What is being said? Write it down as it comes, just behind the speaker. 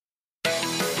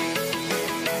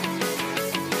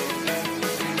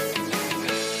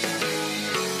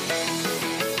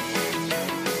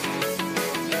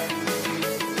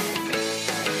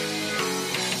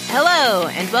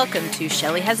and welcome to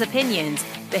Shelly Has Opinions,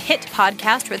 the hit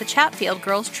podcast where the Chatfield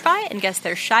girls try and guess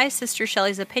their shy sister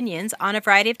Shelly's opinions on a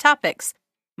variety of topics.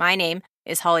 My name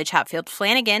is Holly Chatfield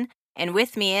Flanagan, and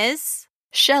with me is...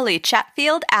 Shelly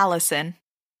Chatfield Allison.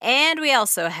 And we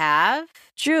also have...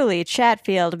 Julie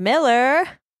Chatfield Miller.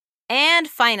 And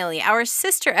finally, our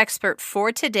sister expert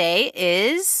for today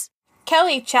is...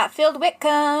 Kelly Chatfield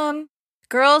Whitcomb.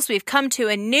 Girls, we've come to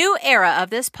a new era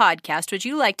of this podcast. Would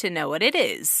you like to know what it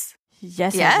is?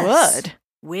 Yes, I would.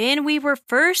 When we were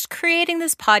first creating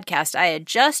this podcast, I had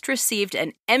just received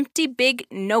an empty big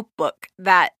notebook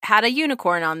that had a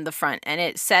unicorn on the front, and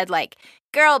it said, like,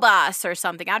 girl boss or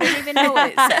something. I don't even know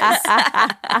what it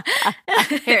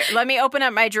says. Here, let me open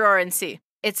up my drawer and see.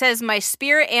 It says, my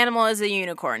spirit animal is a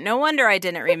unicorn. No wonder I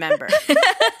didn't remember.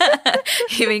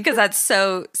 You mean because that's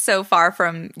so far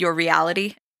from your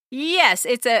reality? Yes,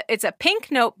 it's a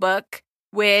pink notebook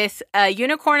with a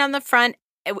unicorn on the front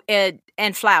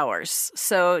and flowers.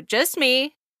 So just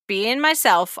me being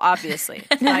myself, obviously.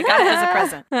 I got it as a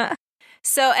present.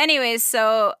 So anyways,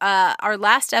 our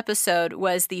last episode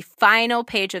was the final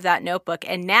page of that notebook,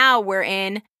 and now we're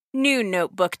in new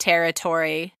notebook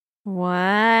territory.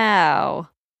 Wow.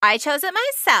 I chose it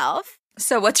myself.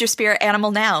 So what's your spirit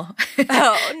animal now?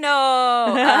 Oh,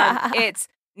 no. It's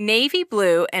navy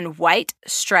blue and white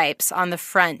stripes on the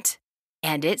front,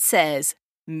 and it says,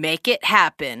 make it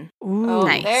happen. Ooh. Oh,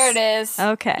 Nice. there it is.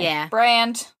 Okay. Yeah.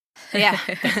 Brand. Yeah.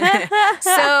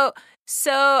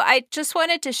 So I just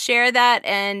wanted to share that,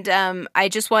 and I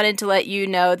just wanted to let you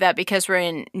know that because we're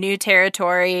in new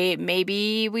territory,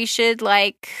 maybe we should,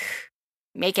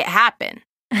 make it happen.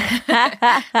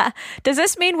 Does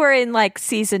this mean we're in,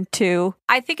 season 2?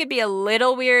 I think it'd be a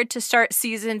little weird to start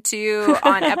season 2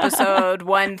 on episode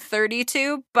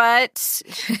 132, but...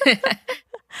 I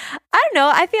don't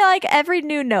know. I feel like every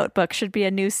new notebook should be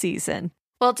a new season.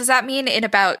 Well, does that mean in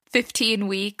about 15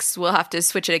 weeks we'll have to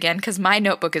switch it again? Because my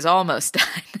notebook is almost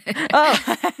done.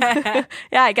 Oh.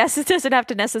 Yeah, I guess it doesn't have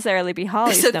to necessarily be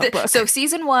Holly's notebook. So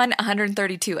season 1,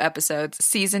 132 episodes.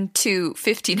 Season 2,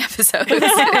 15 episodes.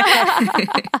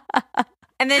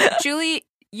 And then, Julie,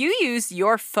 you use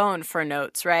your phone for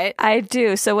notes, right? I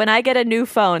do. So when I get a new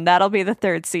phone, that'll be the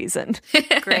 3rd season.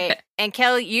 Great. And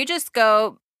Kelly, you just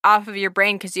go off of your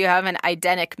brain because you have an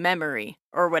eidetic memory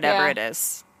or whatever it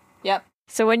is. Yep.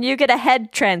 So when you get a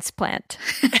head transplant,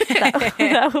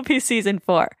 that will be season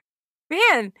 4.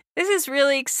 Man, this is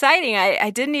really exciting. I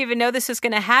didn't even know this was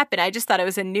going to happen. I just thought it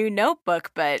was a new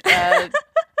notebook, but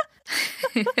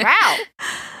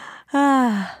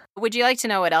wow. Would you like to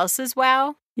know what else is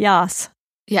wow? Yes.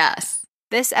 Yes.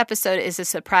 This episode is a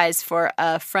surprise for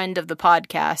a friend of the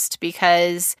podcast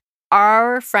because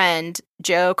our friend,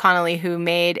 Joe Connolly, who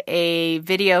made a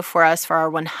video for us for our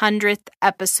 100th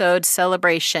episode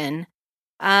celebration,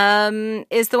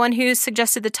 is the one who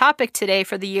suggested the topic today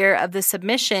for the year of the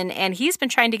submission, and he's been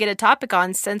trying to get a topic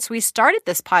on since we started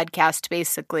this podcast,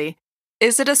 basically.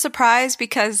 Is it a surprise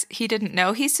because he didn't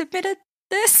know he submitted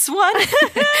this one?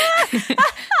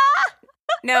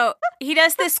 No, he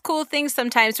does this cool thing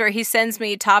sometimes where he sends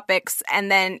me topics,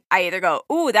 and then I either go,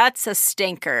 ooh, that's a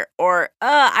stinker, or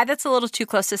that's a little too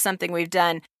close to something we've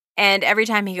done. And every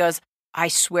time he goes, I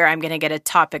swear I'm going to get a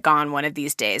topic on one of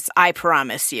these days. I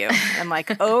promise you. I'm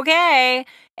like, okay.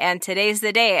 And today's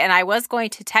the day. And I was going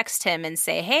to text him and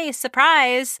say, hey,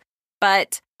 surprise.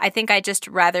 But I think I just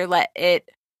rather let it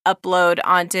upload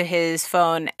onto his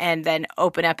phone and then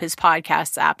open up his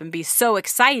podcast app and be so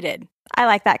excited. I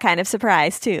like that kind of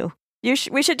surprise, too.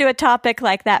 We should do a topic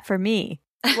like that for me.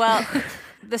 Well,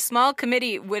 the small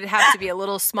committee would have to be a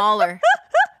little smaller.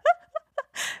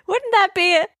 Wouldn't that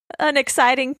be an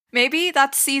exciting... Maybe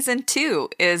that's season 2,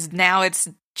 is now it's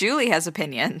Julie Has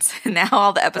Opinions. Now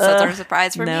all the episodes are a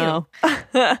surprise from you.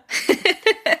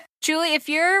 Julie, if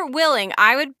you're willing,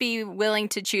 I would be willing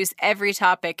to choose every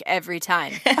topic every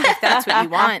time, if that's what you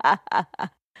want.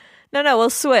 No, we'll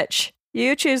switch.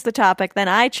 You choose the topic, then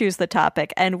I choose the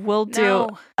topic, and we'll do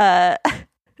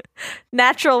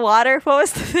natural water. What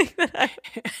was the thing that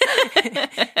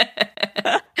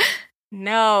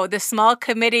No, the small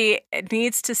committee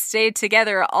needs to stay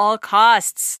together at all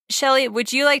costs. Shelly,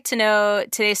 would you like to know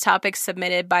today's topic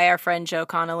submitted by our friend Joe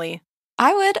Connolly?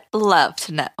 I would love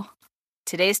to know.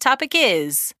 Today's topic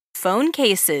is phone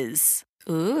cases.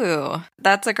 Ooh,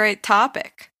 that's a great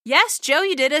topic. Yes, Joe,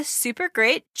 you did a super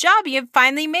great job. You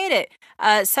finally made it.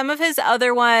 Some of his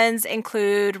other ones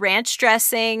include ranch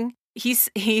dressing.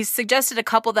 He suggested a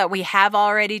couple that we have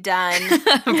already done.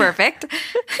 Perfect.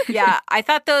 Yeah, I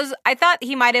thought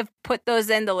he might have put those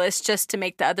in the list just to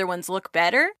make the other ones look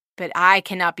better. but I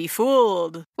cannot be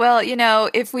fooled. Well,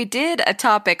 if we did a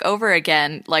topic over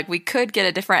again, like we could get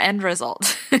a different end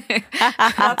result.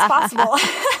 That's possible.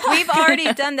 We've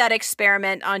already done that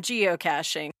experiment on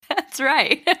geocaching. That's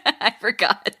right. I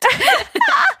forgot.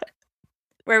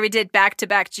 Where we did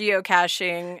back-to-back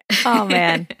geocaching. Oh,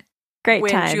 man. Great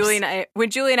when times. Julie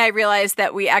and I realized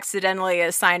that we accidentally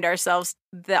assigned ourselves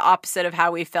the opposite of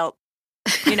how we felt.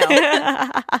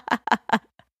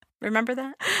 Remember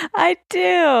that? I do.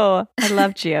 I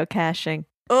love geocaching.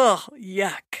 Ugh,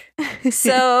 yuck.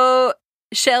 So,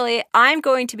 Shelly, I'm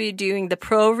going to be doing the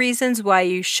pro reasons why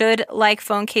you should like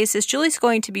phone cases. Julie's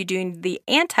going to be doing the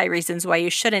anti reasons why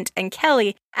you shouldn't. And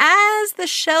Kelly, as the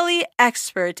Shelly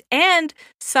expert and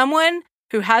someone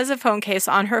who has a phone case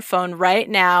on her phone right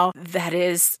now that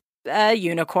is a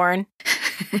unicorn.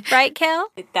 Right, Kel?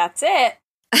 That's it.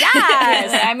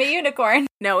 Yes! I'm a unicorn.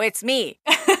 No, it's me.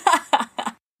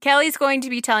 Kelly's going to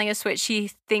be telling us what she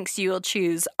thinks you will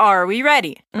choose. Are we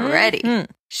ready? Ready.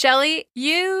 Shelly,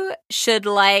 you should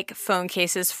like phone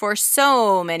cases for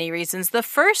so many reasons. The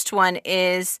first one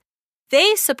is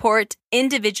they support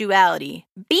individuality.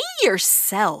 Be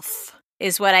yourself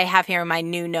is what I have here in my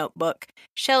new notebook.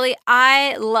 Shelly,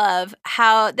 I love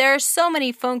how there are so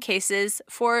many phone cases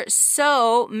for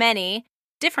so many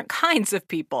different kinds of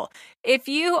people. If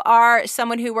you are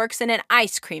someone who works in an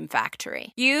ice cream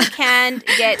factory, you can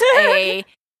get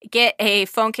a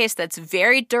phone case that's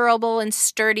very durable and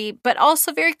sturdy, but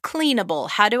also very cleanable.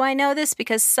 How do I know this?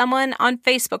 Because someone on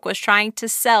Facebook was trying to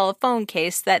sell a phone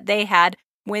case that they had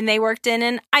when they worked in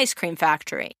an ice cream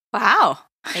factory. Wow.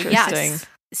 Yes.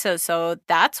 So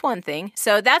that's one thing.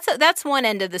 So that's one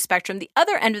end of the spectrum. The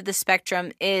other end of the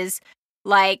spectrum is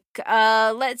like,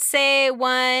 let's say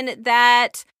one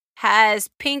that has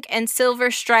pink and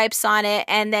silver stripes on it,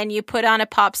 and then you put on a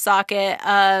pop socket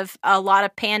of a lot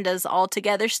of pandas all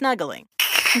together snuggling.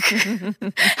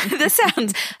 This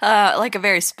sounds like a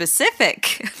very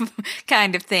specific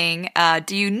kind of thing.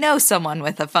 Do you know someone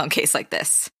with a phone case like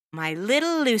this? My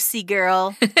little Lucy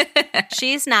girl.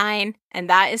 She's 9, and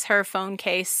that is her phone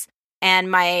case.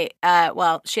 And my,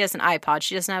 she has an iPod.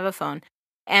 She doesn't have a phone.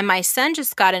 And my son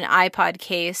just got an iPod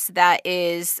case that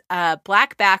is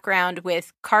black background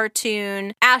with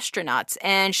cartoon astronauts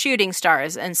and shooting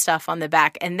stars and stuff on the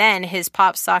back. And then his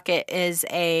pop socket is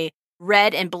a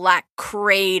red and black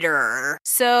crater.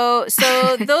 So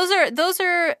those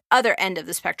are other end of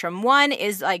the spectrum. One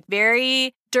is like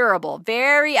very durable,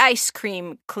 very ice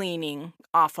cream cleaning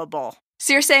offable.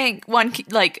 So you're saying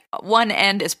one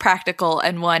end is practical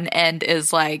and one end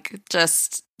is like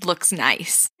just looks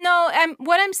nice. No,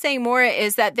 what I'm saying more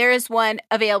is that there is one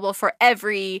available for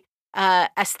every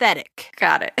aesthetic.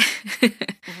 Got it.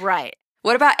 Right.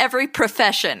 What about every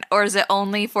profession, or is it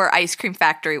only for ice cream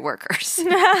factory workers?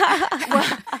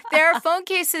 Well, there are phone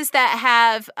cases that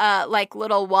have like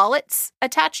little wallets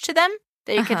attached to them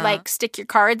that you could like stick your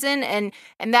cards in,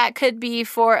 and that could be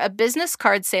for a business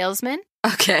card salesman.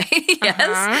 Okay, yes.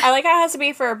 I like how it has to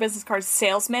be for a business card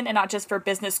salesman and not just for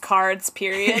business cards,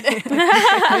 period.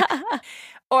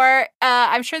 Or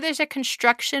I'm sure there's a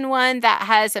construction one that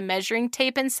has a measuring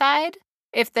tape inside.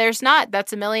 If there's not,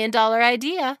 that's $1 million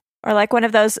idea. Or like one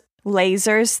of those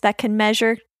lasers that can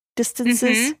measure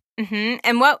distances.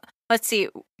 And let's see,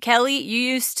 Kelly, you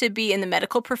used to be in the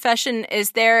medical profession.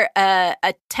 Is there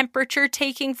a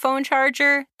temperature-taking phone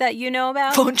charger that you know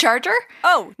about? Phone charger?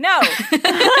 Oh, no.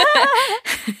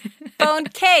 Phone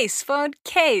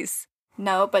case.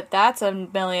 No, but that's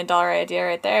 $1 million idea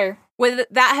right there. Would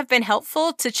that have been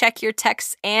helpful to check your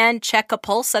texts and check a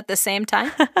pulse at the same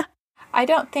time? I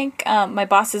don't think my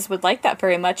bosses would like that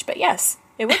very much, but yes,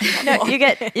 it would be helpful.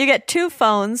 No, you get 2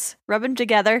 phones, rub them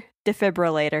together,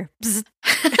 defibrillator.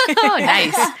 Oh,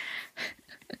 nice.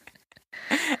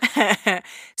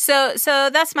 So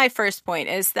that's my first point,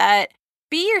 is that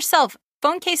be yourself.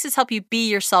 Phone cases help you be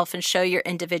yourself and show your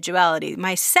individuality.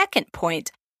 My second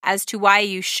point as to why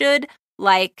you should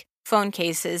like phone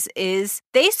cases is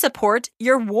they support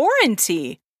your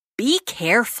warranty. Be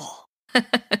careful.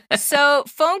 So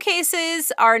phone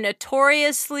cases are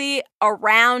notoriously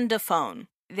around a phone.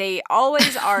 They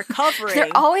always are covering. They're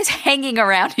always hanging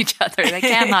around each other. They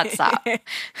cannot stop.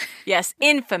 Yes,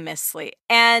 infamously.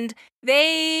 And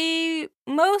they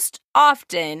most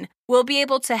often will be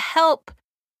able to help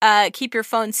keep your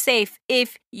phone safe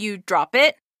if you drop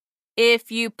it,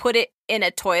 if you put it in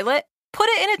a toilet. Put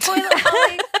it in a toilet,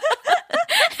 Holly.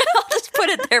 I'll just put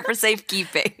it there for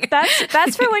safekeeping.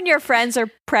 That's for when your friends are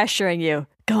pressuring you.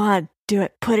 Go on, do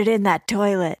it. Put it in that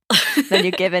toilet. Then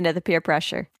you give in to the peer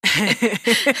pressure.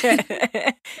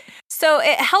 So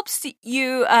it helps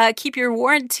you keep your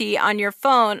warranty on your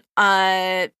phone,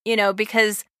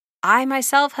 because I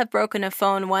myself have broken a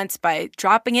phone once by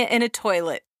dropping it in a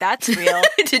toilet. That's real.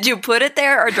 Did you put it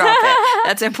there or drop it?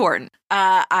 That's important.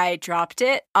 I dropped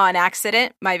it on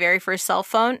accident, my very first cell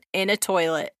phone, in a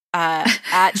toilet.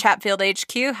 At Chatfield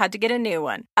HQ, had to get a new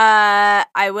one.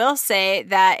 I will say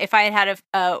that if I had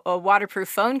a waterproof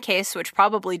phone case, which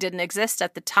probably didn't exist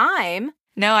at the time.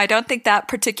 No, I don't think that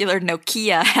particular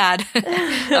Nokia had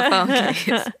a phone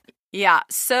case. Yeah,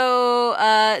 so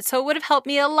it would have helped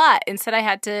me a lot. Instead,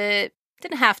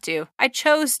 didn't have to. I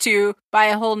chose to buy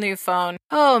a whole new phone.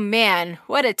 Oh man,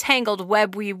 what a tangled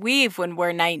web we weave when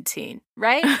we're 19,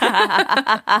 right?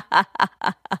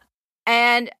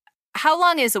 And how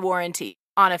long is a warranty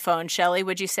on a phone, Shelley,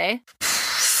 would you say?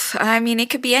 I mean, it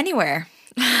could be anywhere.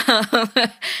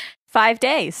 5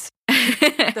 days.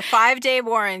 The 5-day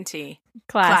warranty.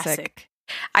 Classic.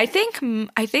 I think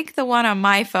the one on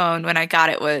my phone when I got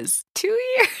it was 2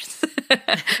 years.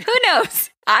 Who knows?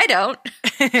 I don't.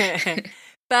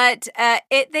 But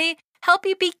they help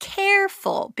you be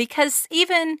careful, because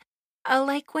even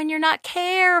like when you're not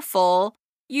careful,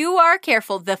 you are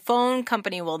careful. The phone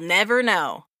company will never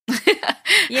know.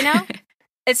 You know?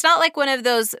 It's not like one of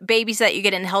those babies that you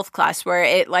get in health class where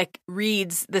it like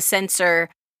reads the sensor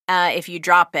if you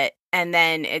drop it and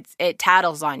then it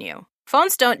tattles on you.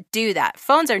 Phones don't do that.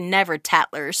 Phones are never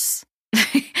tattlers.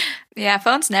 Yeah,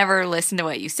 phones never listen to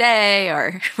what you say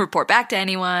or report back to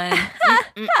anyone.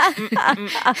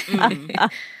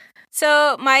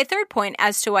 So my third point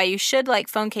as to why you should like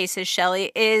phone cases,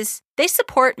 Shelley, is they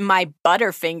support my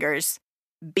butterfingers.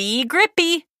 Be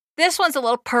grippy. This one's a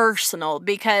little personal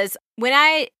because when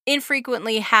I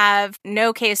infrequently have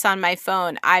no case on my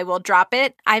phone, I will drop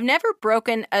it. I've never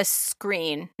broken a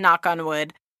screen, knock on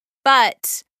wood,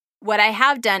 but what I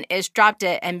have done is dropped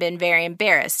it and been very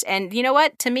embarrassed. And you know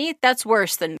what? To me, that's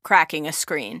worse than cracking a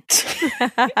screen.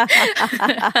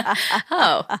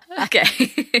 Oh, okay.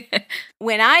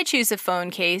 When I choose a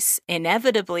phone case,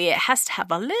 inevitably it has to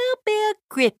have a little bit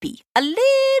grippy, a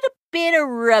little bit of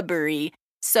rubbery,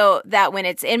 so that when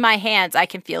it's in my hands, I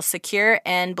can feel secure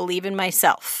and believe in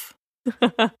myself.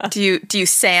 Do you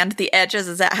sand the edges?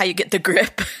 Is that how you get the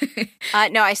grip?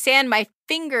 No, I sand my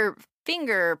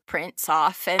fingerprints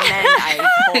off and then I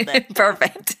hold it.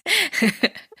 Perfect.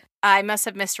 I must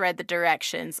have misread the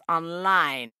directions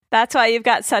online. That's why you've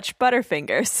got such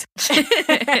butterfingers.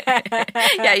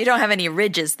 Yeah, you don't have any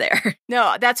ridges there.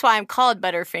 No, that's why I'm called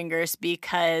Butterfingers,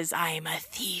 because I'm a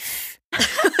thief.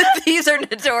 These are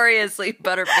notoriously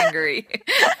butterfingery.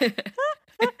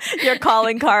 Your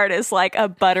calling card is like a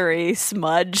buttery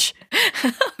smudge.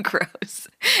 Gross.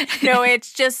 No,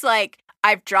 it's just like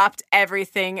I've dropped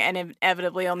everything and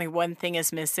inevitably only one thing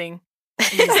is missing.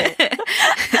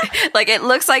 Like it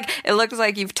looks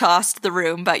like you've tossed the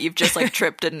room, but you've just like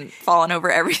tripped and fallen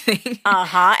over everything.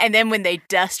 And then when they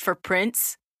dust for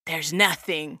prints, there's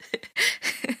nothing.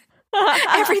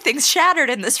 Everything's shattered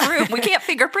in this room. We can't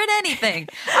fingerprint anything.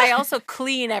 I also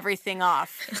clean everything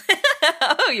off.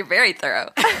 Oh, you're very thorough.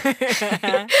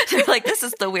 They're like, this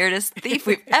is the weirdest thief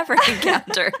we've ever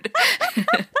encountered.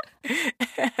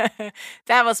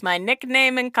 That was my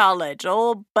nickname in college,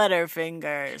 Old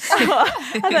Butterfingers. I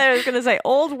thought I was going to say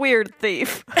Old Weird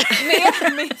Thief.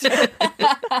 Me too.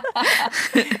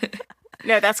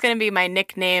 No, that's going to be my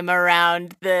nickname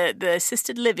around the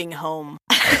assisted living home.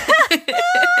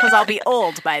 Because I'll be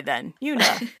old by then, you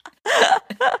know.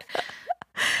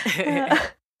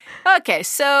 Okay,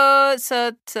 so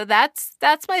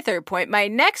that's my third point. My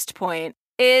next point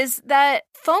is that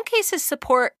phone cases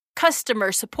support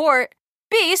customer support.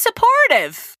 Be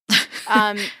supportive.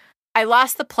 I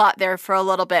lost the plot there for a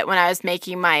little bit when I was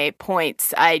making my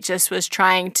points. I just was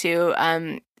trying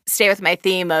to stay with my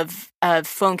theme of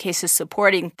phone cases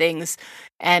supporting things,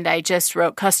 and I just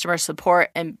wrote customer support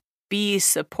and be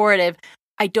supportive.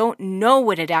 I don't know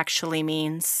what it actually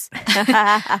means.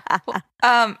 I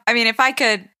mean, if I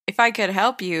could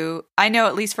help you, I know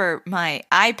at least for my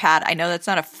iPad, I know that's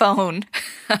not a phone.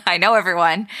 I know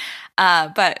everyone,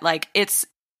 but like it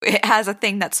has a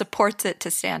thing that supports it to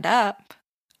stand up.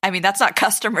 I mean, that's not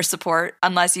customer support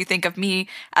unless you think of me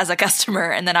as a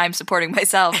customer and then I'm supporting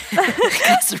myself.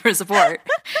 Customer support.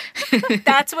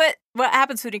 That's what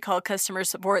happens when you call customer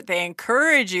support. They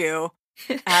encourage you.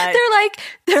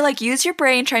 They're like, use your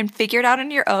brain, try and figure it out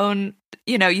on your own.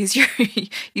 You know, use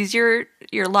your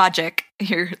logic,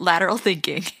 your lateral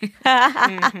thinking.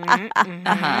 And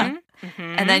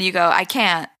then you go, I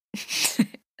can't.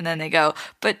 And then they go,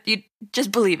 but you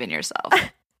just believe in yourself.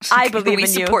 I believe in you.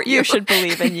 Support You should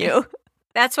believe in you.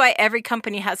 That's why every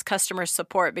company has customer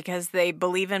support, because they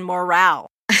believe in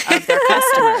morale of their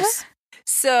customers.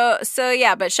 So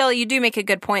yeah, but Shelley, you do make a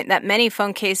good point that many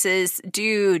phone cases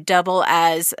do double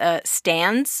as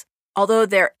stands. Although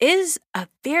there is a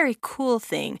very cool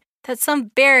thing that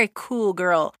some very cool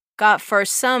girl got for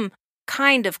some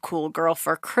kind of cool girl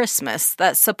for Christmas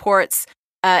that supports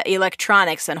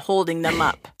electronics and holding them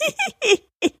up.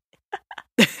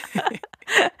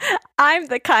 I'm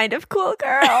the kind of cool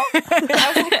girl. I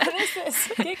was like, what is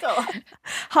this? Giggle.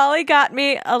 Holly got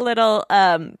me a little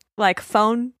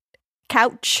phone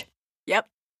couch. Yep.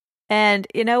 And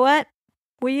you know what?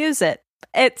 We use it.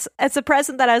 It's a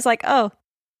present that I was like, oh,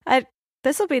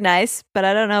 this will be nice, but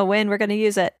I don't know when we're going to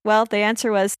use it. Well, the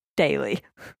answer was daily.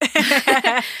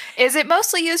 Is it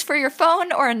mostly used for your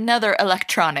phone or another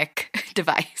electronic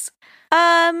device?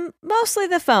 Mostly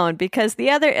the phone, because the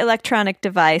other electronic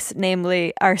device,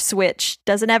 namely our Switch,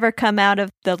 doesn't ever come out of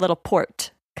the little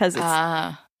port because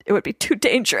it would be too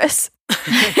dangerous.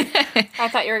 I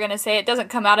thought you were going to say it doesn't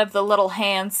come out of the little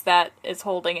hands that is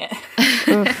holding it.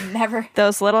 Never.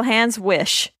 Those little hands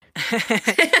wish.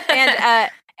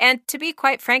 And to be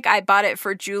quite frank, I bought it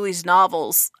for Julie's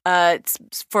novels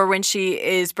it's for when she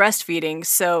is breastfeeding.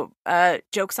 So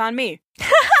joke's on me.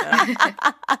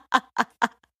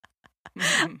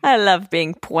 I love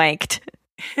being planked.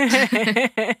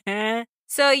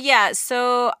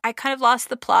 So I kind of lost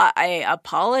the plot. I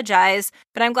apologize,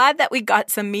 but I'm glad that we got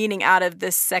some meaning out of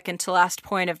this second to last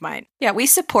point of mine. Yeah, we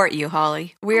support you,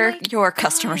 Holly. We're your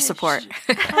customer support.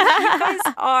 You guys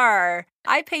are.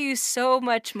 I pay you so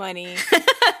much money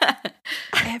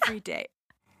every day.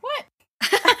 What?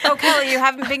 Oh, Kelly, you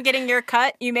haven't been getting your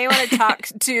cut? You may want to talk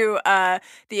to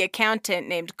the accountant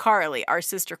named Carly, our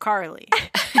sister Carly.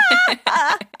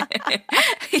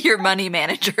 Your money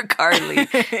manager, Carly.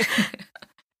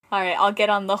 All right, I'll get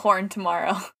on the horn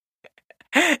tomorrow.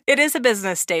 It is a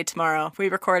business day tomorrow. We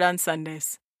record on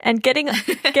Sundays. And getting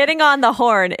on the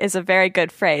horn is a very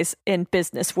good phrase in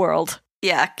business world.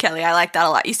 Yeah, Kelly, I like that a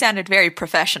lot. You sounded very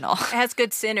professional. It has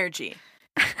good synergy.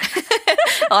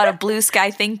 A lot of blue sky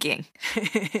thinking.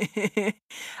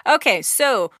 Okay,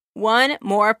 so one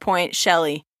more point,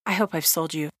 Shelley. I hope I've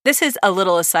sold you. This is a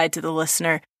little aside to the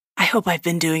listener. I hope I've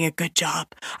been doing a good job.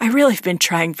 I really have been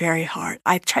trying very hard.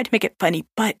 I've tried to make it funny,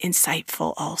 but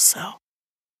insightful also.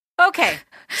 Okay,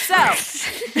 so.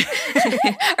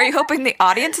 Are you hoping the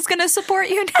audience is going to support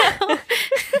you now?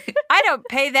 I don't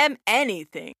pay them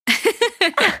anything.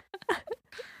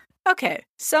 Okay,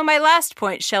 so my last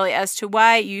point, Shelley, as to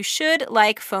why you should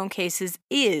like phone cases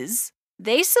is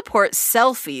they support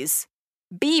selfies.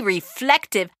 Be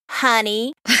reflective,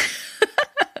 honey.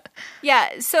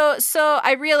 Yeah, so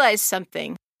I realized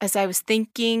something as I was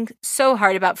thinking so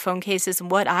hard about phone cases and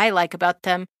what I like about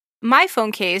them. My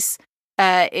phone case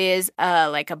is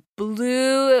like a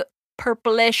blue,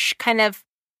 purplish kind of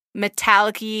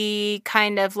metallic-y,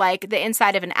 kind of like the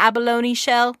inside of an abalone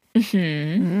shell.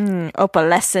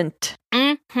 Opalescent.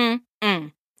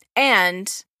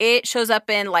 And it shows up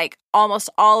in like almost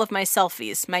all of my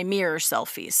selfies, my mirror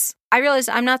selfies. I realize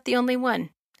I'm not the only one.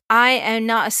 I am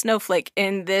not a snowflake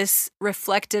in this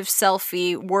reflective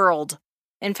selfie world.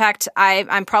 In fact,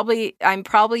 I'm probably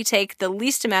take the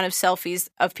least amount of selfies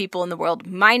of people in the world,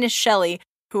 minus Shelley,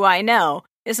 who I know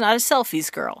is not a selfies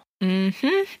girl.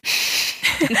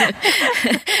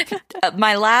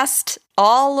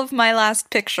 All of my last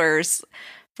pictures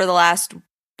for the last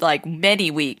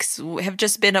many weeks have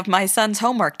just been of my son's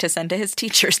homework to send to his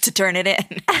teachers to turn it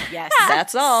in. Yes,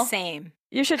 that's all. Same.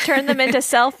 You should turn them into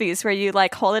selfies where you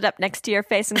hold it up next to your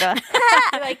face and go,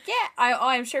 You're like, yeah,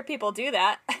 I'm sure people do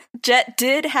that. Jet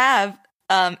did have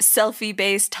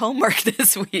selfie-based homework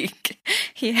this week.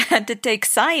 He had to take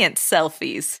science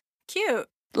selfies. Cute.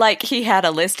 He had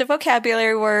a list of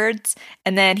vocabulary words,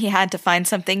 and then he had to find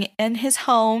something in his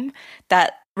home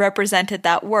that represented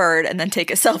that word and then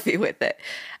take a selfie with it.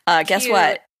 Guess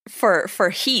what? For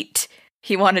heat,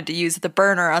 he wanted to use the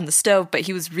burner on the stove, but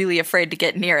he was really afraid to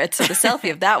get near it. So the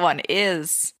selfie of that one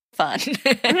is fun.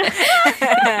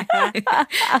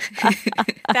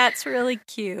 That's really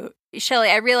cute. Shelley,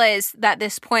 I realize that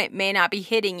this point may not be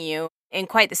hitting you in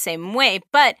quite the same way,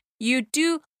 but you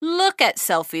do look at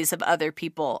selfies of other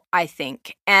people, I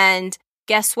think. And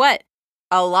guess what?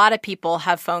 A lot of people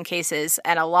have phone cases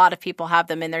and a lot of people have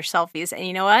them in their selfies. And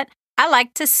you know what? I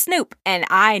like to snoop. And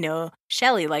I know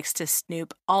Shelley likes to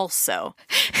snoop also.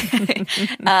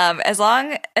 As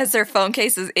long as their phone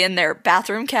case is in their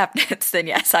bathroom cabinets, then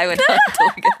yes, I would love to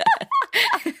look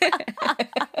at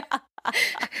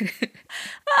that.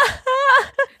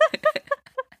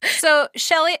 So,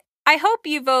 Shelley, I hope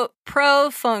you vote pro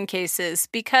phone cases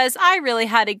because I really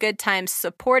had a good time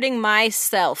supporting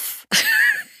myself.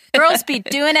 Girls be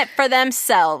doing it for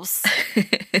themselves.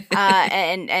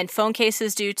 And phone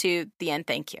cases do to the end.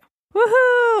 Thank you.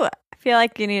 Woohoo! I feel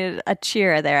like you needed a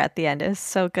cheer there at the end. It was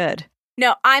so good.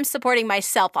 No, I'm supporting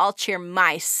myself. I'll cheer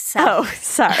myself. Oh,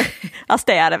 sorry. I'll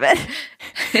stay out of it.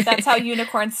 That's how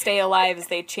unicorns stay alive, is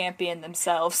they champion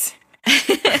themselves.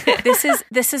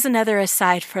 This is another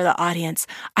aside for the audience.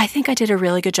 I think I did a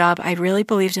really good job. I really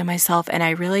believed in myself, and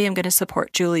I really am going to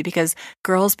support Julie because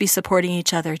girls be supporting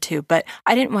each other too. But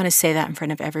I didn't want to say that in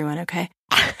front of everyone, okay?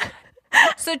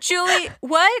 So, Julie,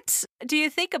 what do you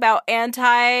think about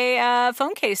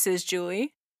anti-phone cases,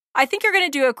 Julie? I think you're going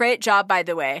to do a great job, by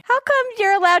the way. How come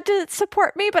you're allowed to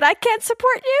support me, but I can't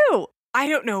support you? I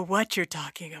don't know what you're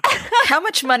talking about. How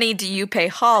much money do you pay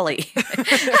Holly?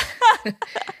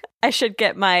 I should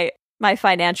get my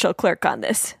financial clerk on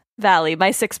this. Valley,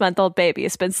 my 6-month-old baby,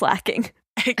 has been slacking.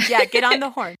 Yeah, get on the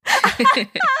horn.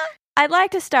 I'd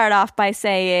like to start off by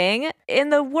saying, in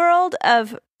the world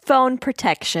of phone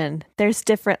protection, there's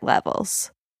different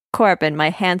levels. Corbin, my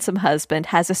handsome husband,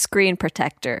 has a screen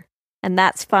protector, and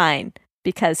that's fine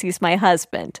because he's my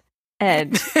husband.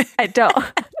 And I don't.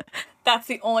 That's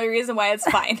the only reason why it's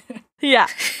fine. Yeah.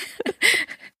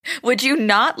 Would you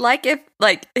not like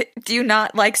do you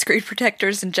not like screen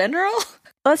protectors in general?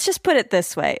 Let's just put it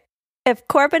this way. If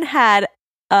Corbin had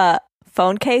a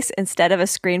phone case instead of a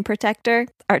screen protector,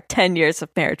 our 10 years of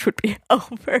marriage would be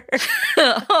over.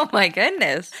 Oh my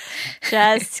goodness.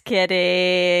 Just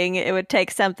kidding. It would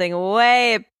take something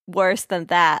way worse than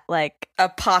that, like a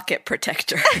pocket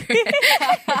protector.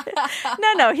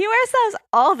 No, he wears those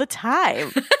all the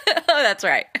time. Oh, that's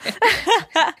right.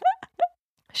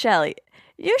 Shelley,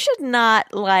 you should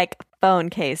not like phone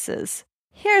cases.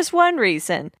 Here's one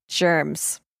reason.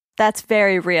 Germs. That's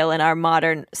very real in our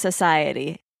modern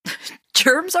society.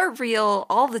 Germs are real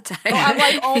all the time. Oh, I'm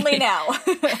like, only now.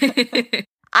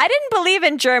 I didn't believe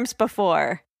in germs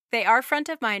before. They are front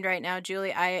of mind right now,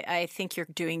 Julie. I think you're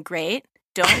doing great.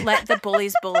 Don't let the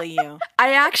bullies bully you.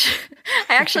 I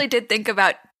actually did think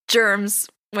about germs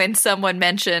when someone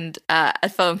mentioned a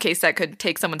phone case that could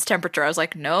take someone's temperature. I was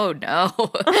like, no.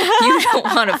 You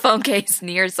don't want a phone case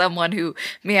near someone who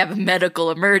may have a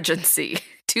medical emergency.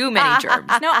 Too many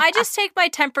germs. No, I just take my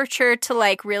temperature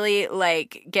to really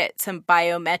get some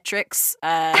biometrics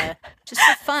just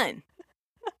for fun.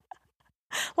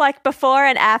 Like before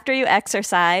and after you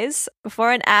exercise,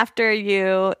 before and after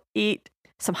you eat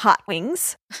some hot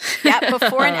wings. Yeah,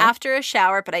 before and after a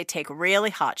shower, but I take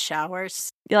really hot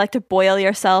showers. You like to boil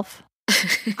yourself?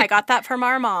 I got that from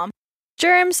our mom.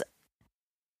 Germs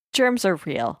are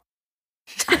real.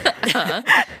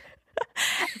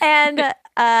 And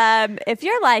if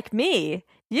you're like me,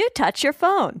 you touch your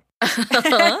phone.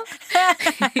 I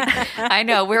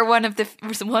know, we're one of the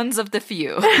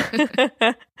few.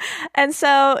 And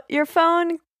so your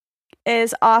phone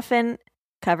is often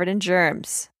covered in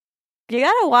germs. You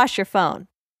gotta wash your phone.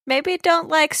 Maybe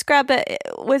don't scrub it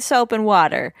with soap and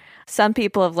water. Some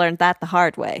people have learned that the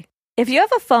hard way. If you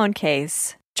have a phone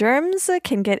case, germs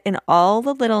can get in all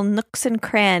the little nooks and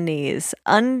crannies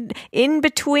in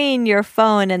between your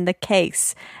phone and the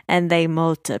case, and they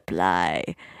multiply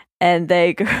and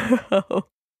they grow.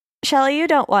 Shelley, you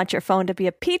don't want your phone to be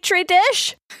a petri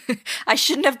dish. I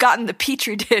shouldn't have gotten the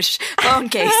petri dish phone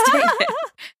case. Dang it.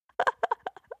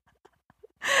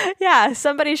 Yeah,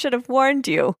 somebody should have warned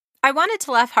you. I wanted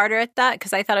to laugh harder at that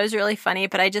because I thought it was really funny,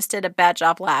 but I just did a bad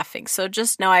job laughing. So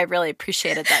just know I really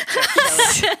appreciated that joke.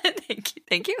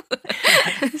 Thank you.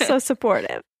 So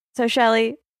supportive. So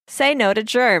Shelley, say no to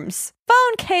germs.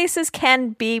 Phone cases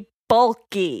can be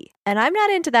bulky, and I'm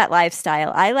not into that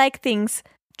lifestyle. I like things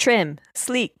trim,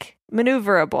 sleek,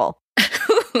 maneuverable.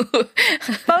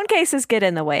 Phone cases get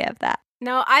in the way of that.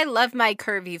 No, I love my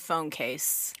curvy phone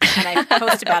case, and I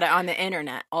post about it on the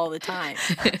internet all the time.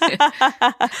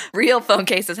 Real phone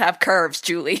cases have curves,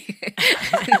 Julie.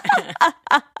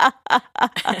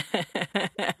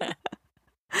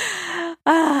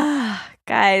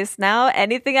 Guys, now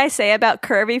anything I say about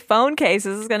curvy phone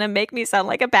cases is going to make me sound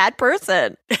like a bad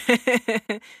person.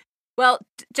 Well,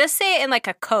 just say it in a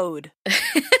code.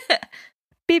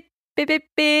 Beep, beep, beep,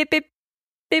 beep, beep,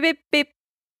 beep, beep, beep,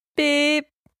 beep.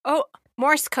 Oh,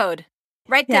 Morse code.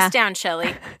 Write this down,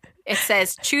 Shelley. It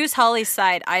says, choose Holly's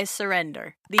side, I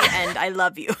surrender. The end, I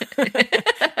love you.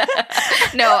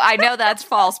 No, I know that's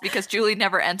false because Julie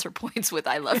never ends her points with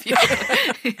I love you.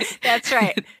 That's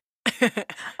right.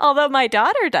 Although my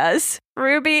daughter does.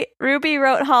 Ruby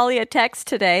wrote Holly a text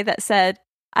today that said,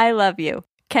 I love you.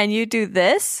 Can you do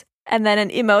this? And then an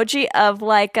emoji of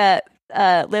a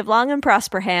live long and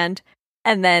prosper hand,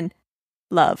 and then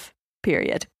love,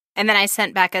 period. And then I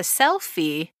sent back a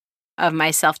selfie of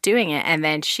myself doing it. And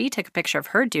then she took a picture of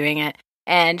her doing it.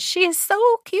 And she is so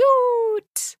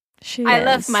cute. I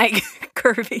love my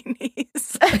curvy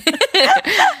knees.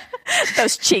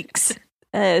 Those cheeks.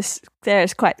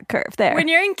 There's quite the curve there. When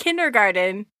you're in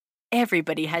kindergarten,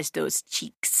 everybody has those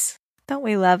cheeks. Don't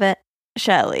we love it?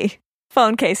 Shelley,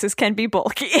 phone cases can be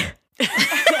bulky.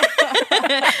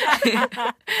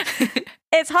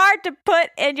 It's hard to put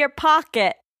in your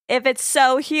pocket if it's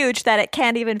so huge that it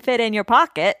can't even fit in your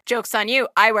pocket. Joke's on you.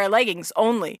 I wear leggings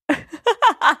only.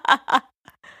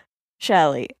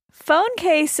 Shelley, phone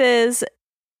cases,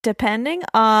 depending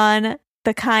on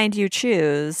the kind you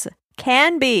choose,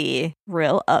 can be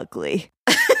real ugly.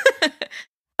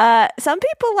 Some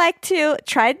people like to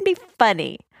try and be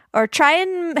funny or try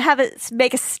and have it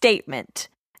make a statement.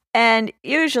 And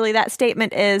usually that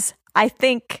statement is, I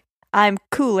think I'm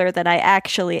cooler than I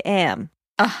actually am.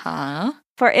 Uh-huh.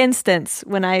 For instance,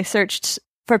 when I searched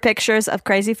for pictures of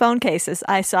crazy phone cases,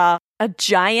 I saw a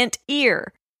giant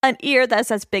ear, an ear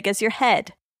that's as big as your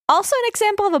head. Also an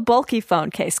example of a bulky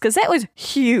phone case, because that was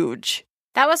huge.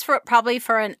 That was probably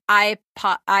for an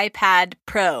iPad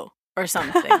Pro or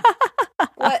something.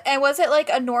 What, and was it like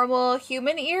a normal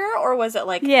human ear, or was it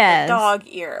like Yes. a dog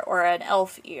ear or an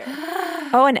elf ear?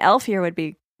 Oh, an elf ear would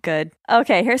be good.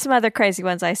 Okay, here's some other crazy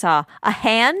ones I saw. A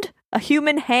hand, a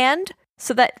human hand,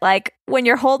 so that like when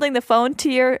you're holding the phone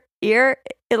to your ear,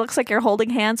 it looks like you're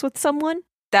holding hands with someone.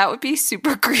 That would be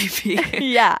super creepy.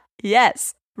 Yeah,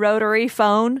 yes. Rotary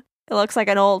phone. It looks like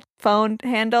an old phone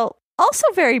handle. Also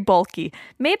very bulky.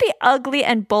 Maybe ugly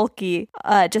and bulky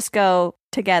just go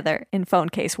together in phone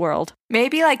case world.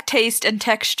 Maybe like taste and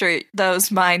texture, those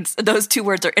two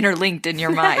words are interlinked in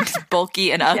your mind.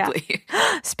 Bulky and ugly.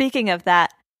 Yeah. Speaking of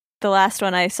that, the last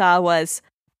one I saw was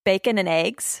bacon and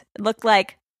eggs. It looked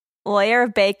like a layer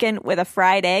of bacon with a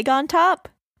fried egg on top.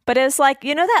 But it was like,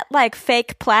 you know that like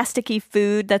fake plasticky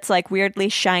food that's like weirdly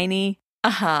shiny?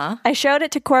 Uh-huh. I showed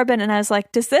it to Corbin and I was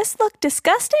like, does this look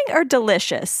disgusting or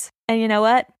delicious? And you know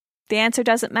what? The answer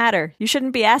doesn't matter. You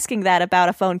shouldn't be asking that about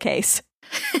a phone case.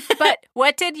 But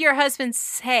what did your husband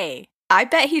say? I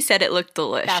bet he said it looked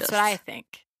delicious. That's what I think.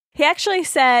 He actually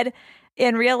said,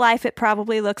 in real life, it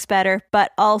probably looks better,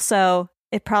 but also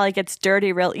it probably gets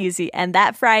dirty real easy. And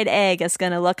that fried egg is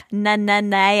going to look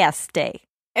nasty.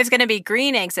 It's going to be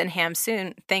green eggs and ham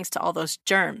soon, thanks to all those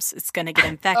germs. It's going to get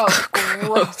infected. Oh,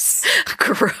 Gross.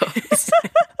 Gross.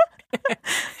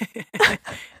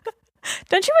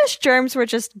 Don't you wish germs were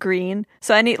just green?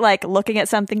 So any like looking at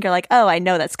something, you're like, oh, I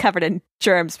know that's covered in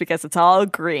germs because it's all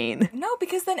green. no,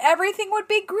 because then everything would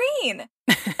be green.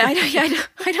 I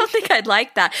don't think I'd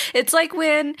like that. It's like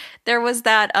when there was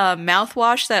that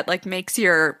mouthwash that like makes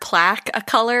your plaque a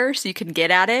color so you can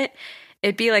get at it.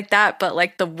 It'd be like that, but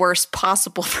like the worst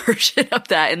possible version of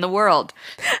that in the world.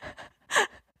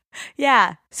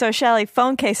 Yeah. So, Shelley,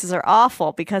 phone cases are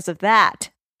awful because of that.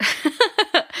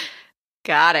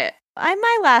 Got it.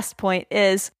 My last point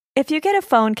is if you get a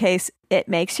phone case, it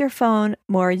makes your phone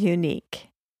more unique.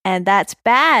 And that's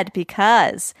bad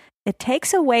because it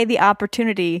takes away the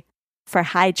opportunity for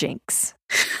hijinks.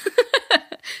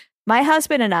 My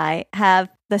husband and I have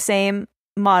the same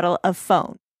model of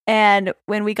phone. And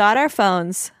when we got our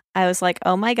phones, I was like,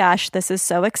 oh my gosh, this is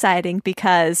so exciting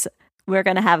because we're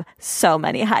going to have so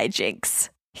many hijinks.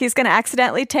 He's going to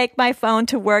accidentally take my phone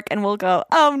to work and we'll go,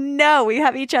 oh no, we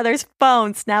have each other's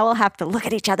phones. Now we'll have to look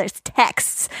at each other's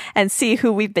texts and see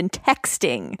who we've been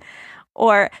texting.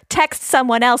 Or text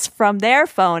someone else from their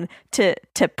phone to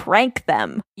prank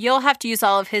them. You'll have to use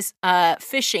all of his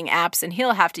fishing apps, and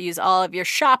he'll have to use all of your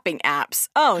shopping apps.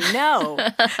 Oh, no.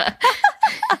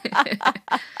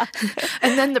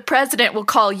 And then the president will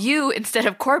call you instead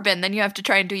of Corbin. Then you have to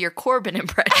try and do your Corbin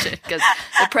impression because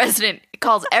the president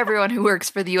calls everyone who works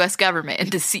for the U.S. government in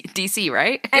D.C.,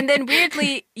 right? And then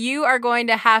weirdly, you are going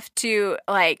to have to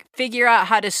like figure out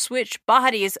how to switch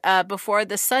bodies before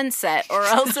the sunset, or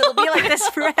else it'll be like this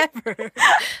forever.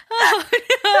 Oh,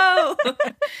 no.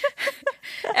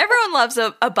 Everyone loves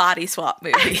a body swap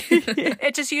movie.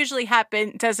 It just usually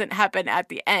doesn't happen at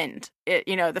the end,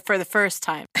 for the first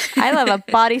time. I love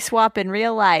a body swap in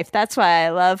real life. That's why I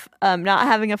love not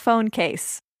having a phone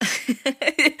case.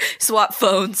 Swap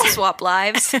phones, swap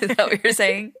lives. Is that what you're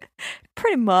saying?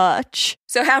 Pretty much.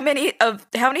 So how many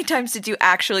times did you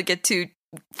actually get to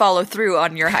follow through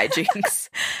on your hijinks?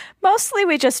 Mostly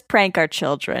we just prank our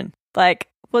children. Like,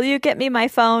 will you get me my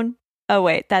phone? Oh,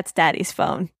 wait, that's Daddy's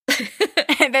phone.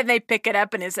 And then they pick it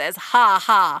up and it says, ha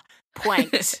ha,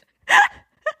 pranked.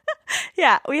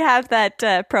 Yeah, we have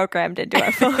that programmed into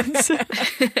our phones.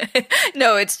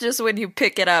 No, it's just when you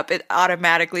pick it up, it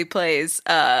automatically plays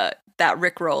that that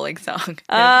Rick-rolling song.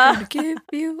 Never gonna give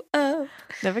you up.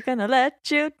 Never gonna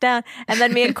let you down. And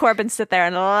then me and Corbin sit there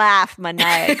and laugh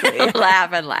maniacally.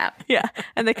 Laugh and laugh. Yeah.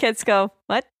 And the kids go,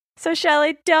 what? So,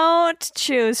 Shelly, don't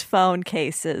choose phone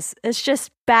cases. It's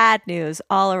just bad news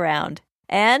all around.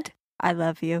 And I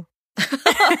love you.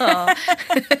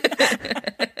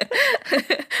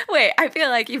 Wait, I feel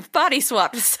like you've body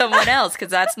swapped with someone else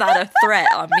because that's not a threat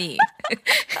on me.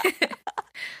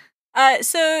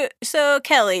 So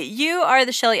Kelly, you are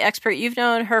the Shelly expert. You've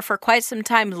known her for quite some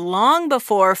time, long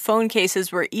before phone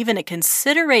cases were even a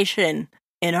consideration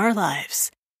in our lives.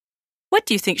 What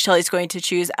do you think Shelly's going to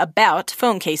choose about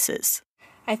phone cases?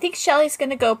 I think Shelly's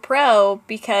gonna go pro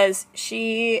because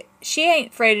she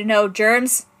ain't afraid of no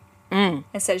germs.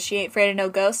 Instead, she ain't afraid of no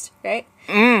ghosts, right?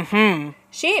 Mm-hmm.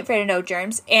 She ain't afraid of no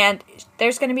germs, and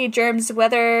there's gonna be germs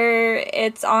whether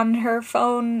it's on her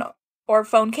phone or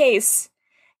phone case,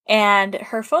 and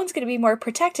her phone's gonna be more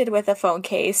protected with a phone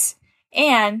case,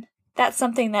 and that's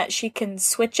something that she can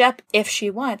switch up if she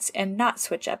wants and not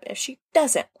switch up if she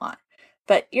doesn't want.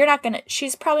 But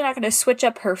she's probably not gonna switch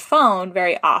up her phone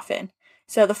very often.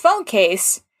 So the phone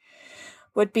case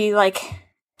would be like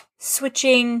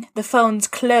switching the phone's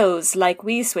clothes like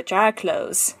we switch our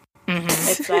clothes. Mm-hmm.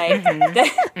 It's like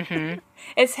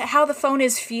it's how the phone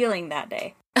is feeling that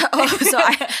day. Oh, so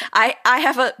I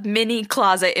have a mini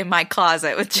closet in my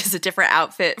closet with just a different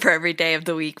outfit for every day of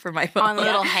the week for my phone. On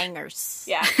little hangers.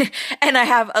 Yeah. And I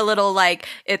have a little, like,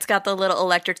 it's got the little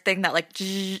electric thing that, like,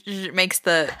 makes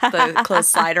the clothes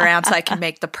slide around so I can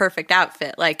make the perfect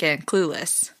outfit, like in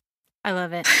Clueless. I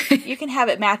love it. You can have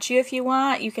it match you if you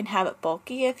want. You can have it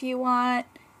bulky if you want.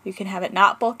 You can have it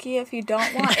not bulky if you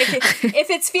don't want.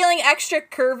 If it's feeling extra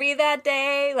curvy that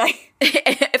day, like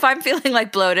if I'm feeling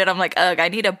like bloated, I'm like, ugh, I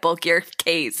need a bulkier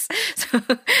case so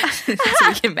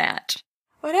we can match.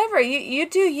 Whatever, you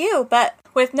do you. But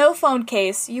with no phone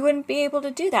case, you wouldn't be able to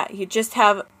do that. You just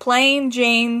have plain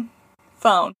Jane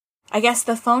phone. I guess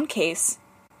the phone case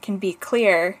can be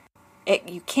clear.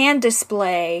 You can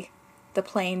display the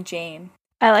plain Jane.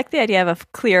 I like the idea of a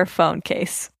clear phone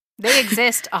case. They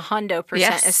exist 100%,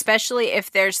 Yes. especially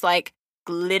if there's like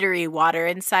glittery water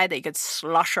inside that you could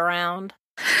slosh around.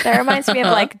 That reminds me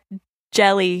of like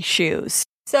jelly shoes.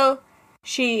 So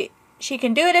she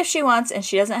can do it if she wants, and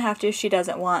she doesn't have to if she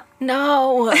doesn't want.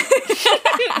 No.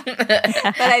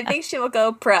 But I think she will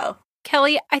go pro.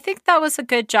 Kelly, I think that was a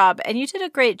good job, and you did a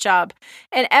great job.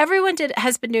 And everyone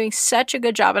has been doing such a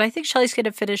good job, and I think Shelly's going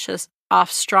to finish us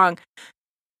off strong.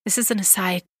 This is an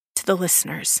aside to the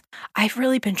listeners. I've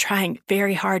really been trying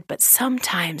very hard, but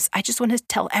sometimes I just want to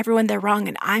tell everyone they're wrong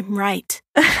and I'm right.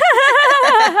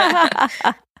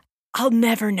 I'll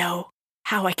never know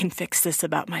how I can fix this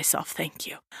about myself. Thank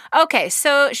you. Okay,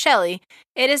 so Shelly,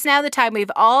 it is now the time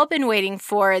we've all been waiting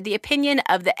for, the opinion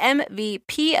of the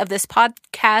MVP of this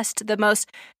podcast, the most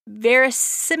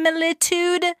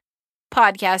verisimilitude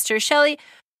podcaster. Shelly,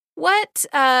 what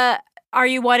are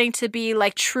you wanting to be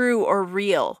like, true or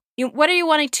real? What are you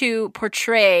wanting to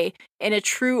portray in a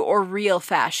true or real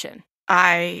fashion?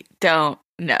 I don't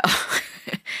know.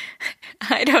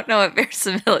 I don't know what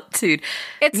verisimilitude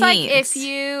It's means. like if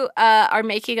you are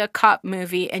making a cop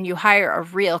movie and you hire a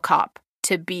real cop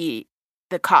to be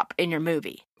the cop in your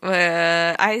movie.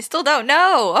 I still don't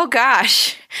know. Oh,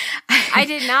 gosh. I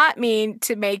did not mean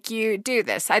to make you do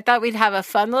this. I thought we'd have a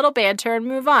fun little banter and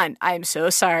move on. I'm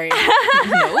so sorry.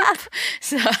 Nope.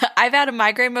 So I've had a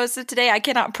migraine most of today. I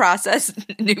cannot process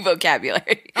new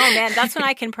vocabulary. Oh, man, that's when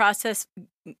I can process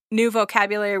new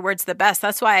vocabulary words the best.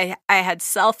 That's why I had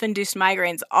self-induced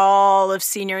migraines all of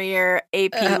senior year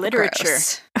AP literature.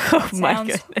 Gross. Oh my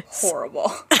Sounds goodness.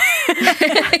 horrible.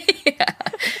 Yeah.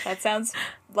 That sounds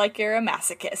like you're a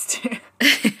masochist.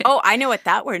 Oh, I know what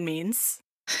that word means.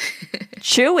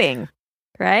 Chewing,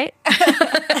 right?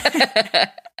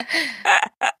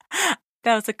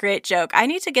 That was a great joke. I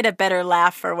need to get a better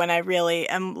laugh for when I really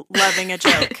am loving a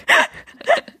joke.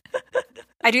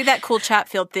 I do that cool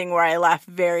Chatfield thing where I laugh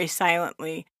very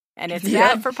silently, and it's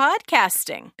bad for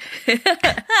podcasting.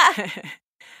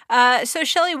 So,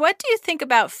 Shelly, what do you think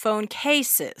about phone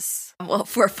cases? Well,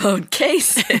 for phone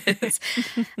cases,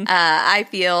 I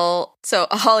feel so.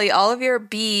 Holly, all of your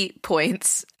B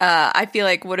points, I feel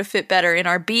like would have fit better in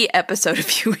our B episode a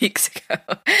few weeks ago.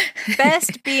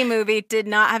 Best B movie did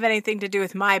not have anything to do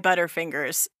with my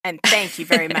Butterfingers, and thank you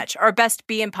very much. Or best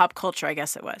B in pop culture, I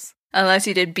guess it was. Unless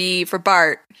you did B for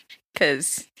Bart,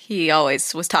 because he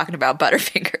always was talking about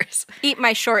Butterfingers. Eat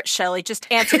my shorts, Shelly.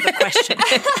 Just answer the question.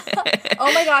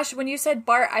 Oh my gosh, when you said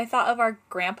Bart, I thought of our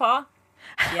grandpa.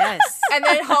 Yes. And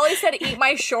then Holly said, "Eat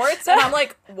my shorts," and I'm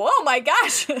like, "Whoa, my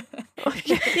gosh!"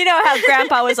 You know how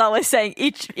Grandpa was always saying,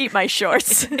 "Eat my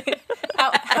shorts."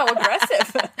 how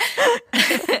aggressive!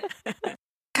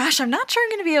 Gosh, I'm not sure I'm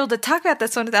going to be able to talk about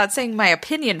this one without saying my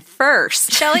opinion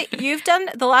first. Shelly, you've done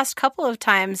the last couple of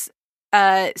times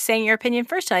saying your opinion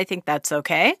first, and I think that's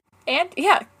okay. And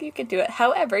yeah, you can do it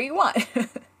however you want. Well,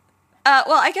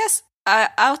 I guess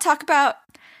I'll talk about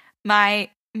my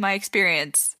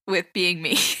experience with being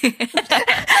me.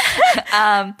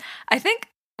 I think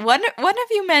one of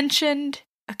you mentioned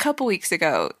a couple weeks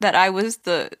ago that I was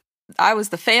the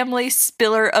family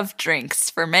spiller of drinks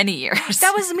for many years.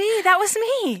 That was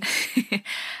me.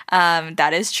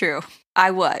 That is true.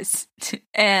 I was.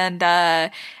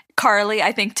 And Carly,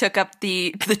 I think, took up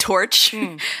the torch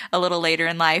a little later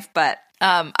in life, but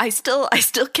I still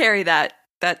carry that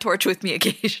torch with me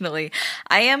occasionally.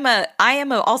 I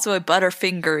am also a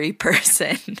Butterfingery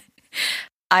person.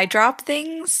 I drop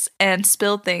things and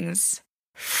spill things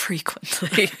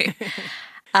frequently.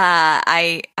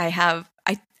 I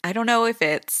don't know if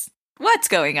it's what's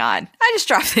going on. I just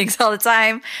drop things all the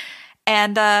time.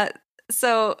 And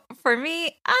so for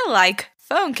me, I like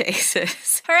phone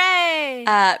cases. Hooray!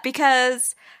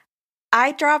 Because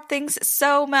I drop things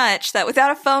so much that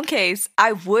without a phone case,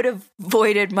 I would have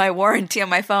voided my warranty on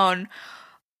my phone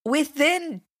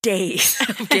within days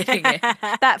of getting it.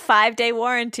 That 5-day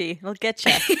warranty will get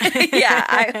you.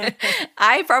 Yeah,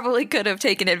 I probably could have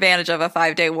taken advantage of a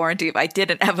 5-day warranty if I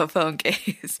didn't have a phone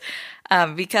case,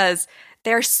 because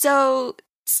they're so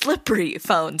slippery.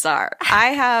 Phones are. I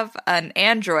have an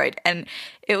Android, and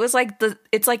it's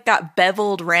like got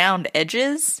beveled round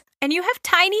edges. And you have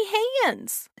tiny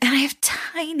hands. And I have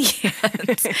tiny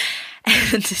hands.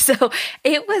 And so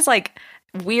it was like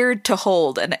weird to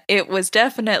hold. And it was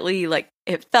definitely like,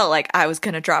 it felt like I was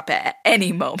going to drop it at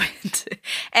any moment.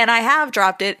 And I have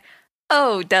dropped it,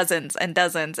 dozens and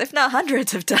dozens, if not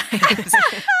hundreds of times,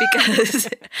 because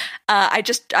I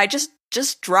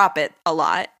just drop it a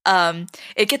lot.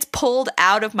 It gets pulled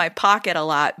out of my pocket a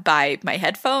lot by my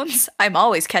headphones. I'm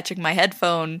always catching my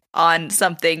headphone on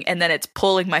something, and then it's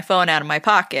pulling my phone out of my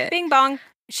pocket. Bing bong.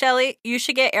 Shelly, you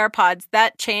should get AirPods.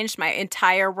 That changed my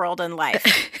entire world and life.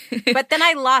 But then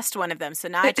I lost one of them, so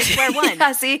now I just wear one.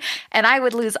 Yeah, see? And I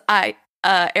would lose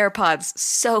AirPods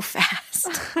so fast.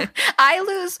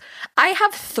 I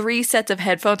have 3 sets of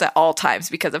headphones at all times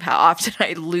because of how often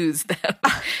I lose them.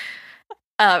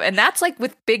 And that's like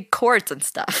with big cords and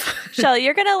stuff. Shelly,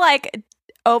 you're going to like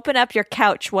open up your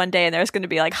couch one day and there's going to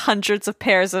be like hundreds of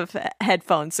pairs of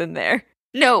headphones in there.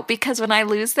 No, because when I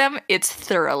lose them, it's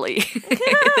thoroughly.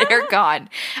 They're gone.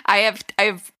 I've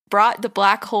brought the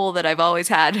black hole that I've always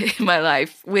had in my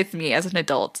life with me as an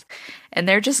adult, and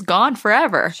they're just gone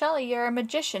forever. Shelly, you're a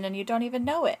magician and you don't even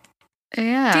know it.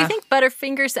 Yeah. Do you think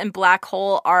Butterfingers and Black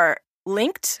Hole are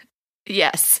linked?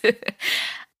 Yes.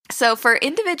 So for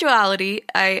individuality,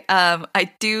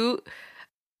 I do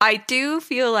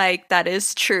feel like that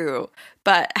is true.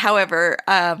 But however,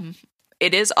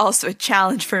 it is also a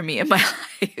challenge for me in my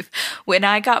life. When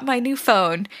I got my new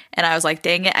phone and I was like,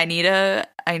 dang it, I need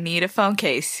a phone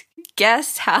case.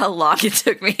 Guess how long it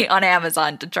took me on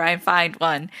Amazon to try and find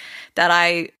one that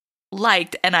I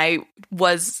liked and I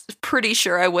was pretty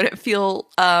sure I wouldn't feel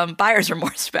buyer's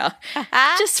remorse about.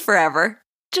 Just forever.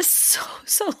 Just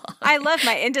so long. I love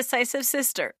my indecisive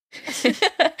sister.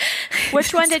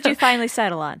 Which one did you finally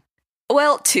settle on?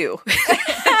 Well, 2.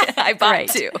 I bought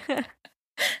 2.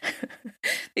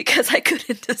 Because I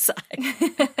couldn't decide.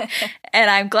 And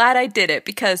I'm glad I did it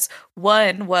because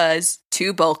one was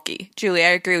too bulky. Julie, I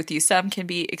agree with you. Some can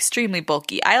be extremely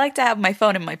bulky. I like to have my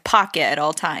phone in my pocket at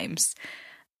all times.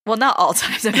 Well, not all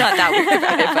times. I'm not that weird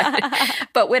about it.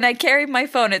 But when I carry my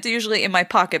phone, it's usually in my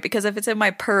pocket because if it's in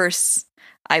my purse,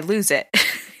 I lose it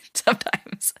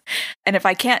sometimes. And if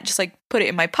I can't just like put it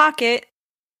in my pocket,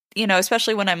 you know,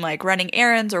 especially when I'm like running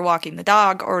errands or walking the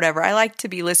dog or whatever, I like to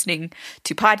be listening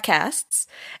to podcasts.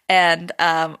 And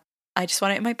I just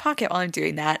want it in my pocket while I'm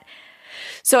doing that.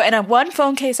 So, and one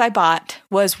phone case I bought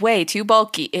was way too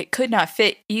bulky. It could not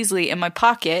fit easily in my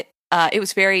pocket. It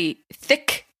was very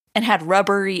thick and had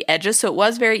rubbery edges, so it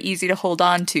was very easy to hold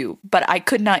on to, but I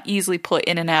could not easily pull it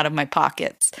in and out of my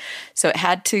pockets. So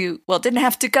it didn't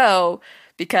have to go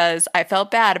because I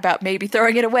felt bad about maybe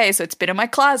throwing it away, so it's been in my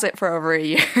closet for over a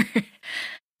year.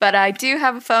 But I do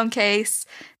have a phone case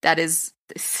that is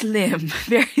slim,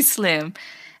 very slim,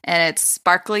 and it's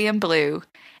sparkly and blue.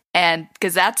 And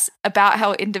because that's about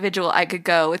how individual I could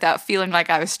go without feeling like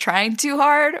I was trying too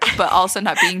hard, but also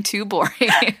not being too boring.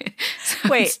 So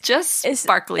Wait, it's just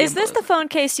sparkly. Is this the phone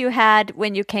case you had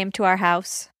when you came to our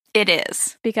house? It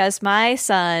is. Because my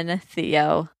son,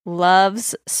 Theo,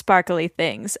 loves sparkly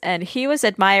things, and he was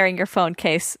admiring your phone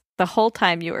case the whole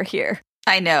time you were here.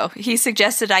 I know. He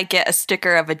suggested I get a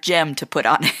sticker of a gem to put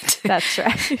on it. That's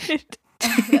right.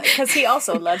 Because he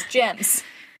also loves gems.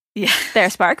 Yeah. They're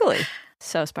sparkly.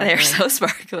 So sparkly. They're so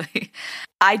sparkly.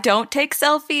 I don't take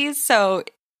selfies, so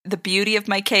the beauty of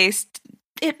my case,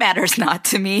 it matters not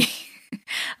to me.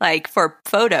 Like, for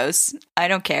photos, I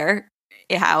don't care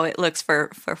how it looks for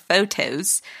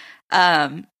photos.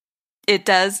 It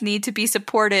does need to be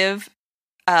supportive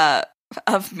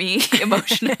of me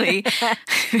emotionally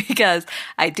because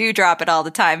I do drop it all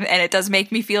the time, and it does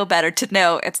make me feel better to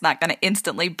know it's not going to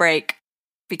instantly break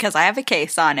because I have a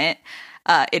case on it.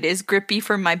 It is grippy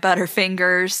for my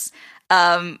butterfingers.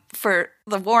 For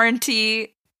the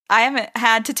warranty, I haven't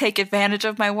had to take advantage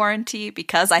of my warranty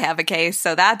because I have a case,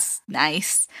 so that's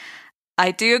nice.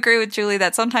 I do agree with Julie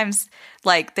that sometimes,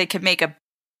 like, they can make a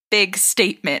big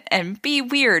statement and be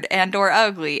weird and or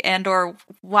ugly and or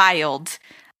wild,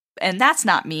 and that's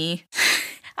not me.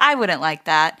 I wouldn't like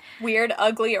that. Weird,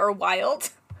 ugly, or wild?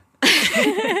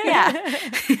 Yeah.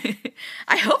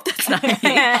 I hope that's not me.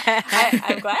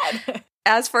 I'm glad.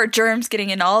 As for germs getting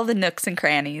in all the nooks and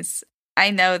crannies, I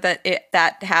know that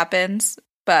that happens,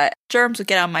 but germs would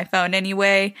get on my phone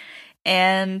anyway,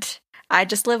 and I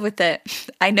just live with it.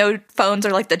 I know phones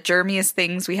are like the germiest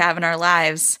things we have in our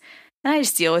lives, and I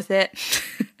just deal with it.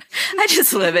 I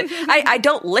just live it. I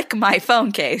don't lick my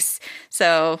phone case,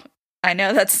 so I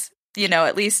know that's,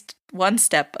 at least one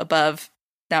step above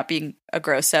not being a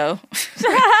grosso.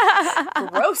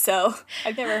 Grosso?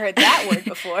 I've never heard that word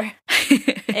before.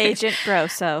 Agent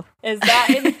Grosso. Is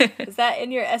that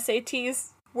in your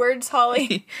SATs words,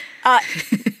 Holly?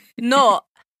 No.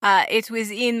 It was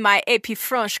in my AP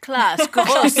French class,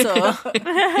 grosso.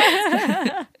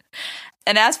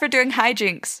 And as for doing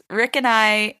hijinks, Rick and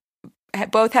I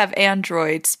both have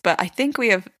Androids, but I think we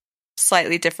have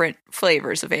slightly different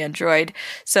flavors of Android,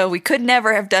 so we could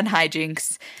never have done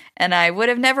hijinks, and I would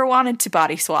have never wanted to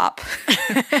body swap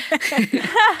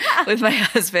with my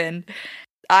husband.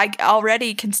 I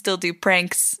already can still do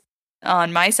pranks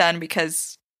on my son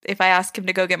because if I ask him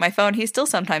to go get my phone, he still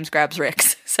sometimes grabs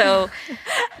Rick's. So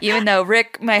even though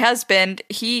Rick, my husband,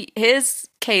 his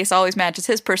case always matches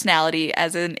his personality,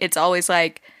 as in it's always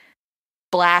like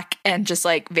black and just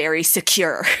like very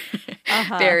secure,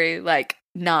 very like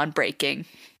non-breaking.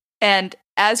 And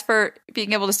as for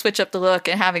being able to switch up the look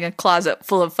and having a closet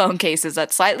full of phone cases,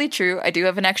 that's slightly true. I do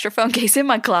have an extra phone case in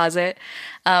my closet,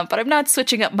 but I'm not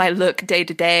switching up my look day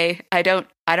to day. I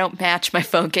don't match my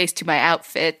phone case to my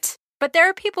outfit. But there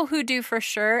are people who do for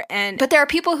sure, and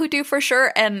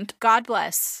God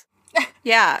bless.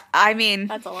 Yeah, I mean,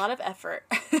 that's a lot of effort.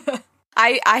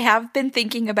 I have been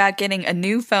thinking about getting a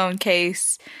new phone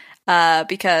case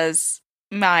because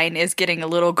mine is getting a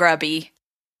little grubby.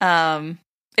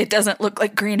 It doesn't look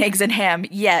like green eggs and ham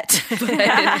yet,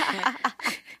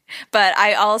 but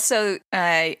I also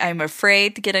I'm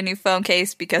afraid to get a new phone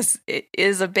case because it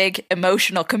is a big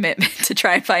emotional commitment to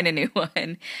try and find a new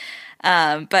one.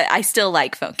 But I still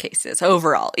like phone cases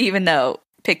overall, even though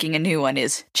picking a new one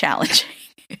is challenging.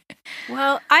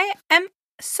 Well, I am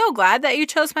so glad that you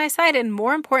chose my side, and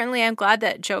more importantly, I'm glad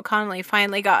that Joe Connolly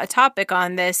finally got a topic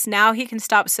on this. Now he can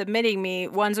stop submitting me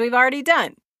ones we've already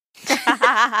done.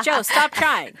 Joe, stop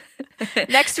trying.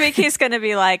 Next week he's going to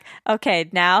be like, okay,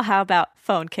 now how about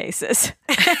phone cases?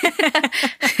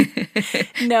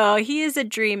 No, he is a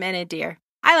dream and a dear.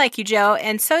 I like you, Joe,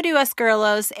 and so do us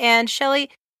girlos. And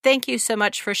Shelley, thank you so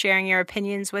much for sharing your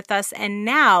opinions with us. And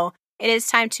now it is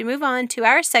time to move on to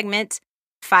our segment,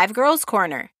 5 Girls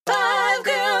Corner. 5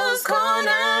 Girls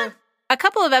Corner. A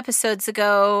couple of episodes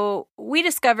ago, we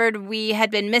discovered we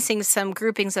had been missing some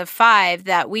groupings of 5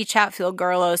 that we Chatfield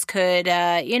girlos could,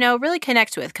 really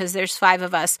connect with, because there's 5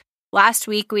 of us. Last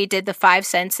week, we did the 5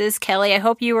 senses. Kelly, I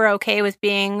hope you were okay with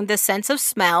being the sense of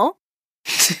smell.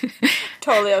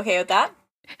 Totally okay with that.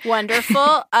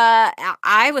 Wonderful.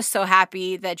 I was so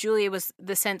happy that Julia was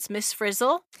the sense Miss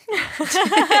Frizzle.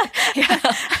 Yeah.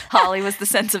 Holly was the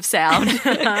sense of sound.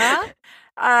 And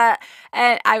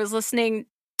I was listening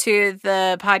to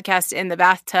the podcast in the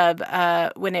bathtub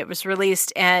when it was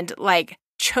released and like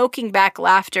choking back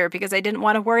laughter because I didn't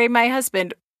want to worry my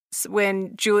husband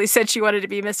when Julie said she wanted to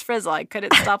be Miss Frizzle. I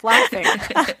couldn't stop laughing.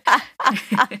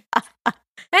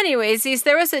 Anyways,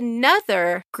 there was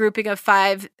another grouping of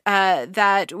 5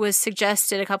 that was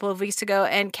suggested a couple of weeks ago.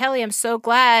 And Kelly, I'm so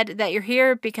glad that you're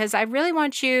here because I really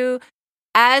want you,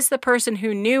 as the person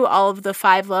who knew all of the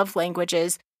 5 love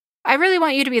languages, I really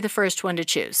want you to be the first one to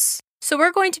choose. So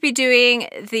we're going to be doing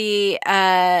the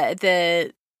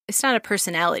it's not a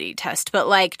personality test, but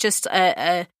like just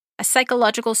a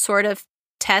psychological sort of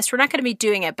test. We're not going to be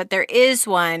doing it, but there is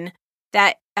one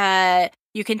that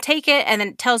you can take it and then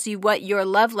it tells you what your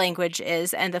love language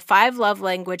is. And the 5 love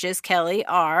languages, Kelly,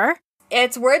 are?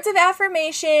 It's words of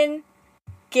affirmation,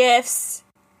 gifts,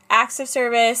 acts of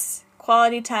service,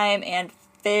 quality time, and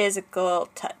physical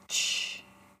touch.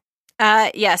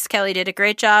 Yes, Kelly did a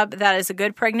great job. That is a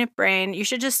good pregnant brain. You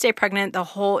should just stay pregnant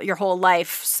your whole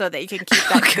life so that you can keep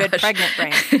that good pregnant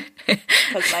brain.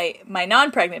 Because my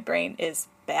non-pregnant brain is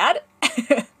bad.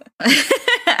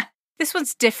 This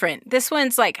one's different. This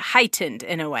one's like heightened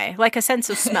in a way, like a sense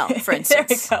of smell, for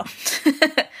instance. There we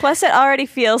go. Plus, it already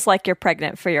feels like you're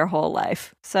pregnant for your whole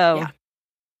life. So,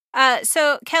 yeah.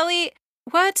 So Kelly,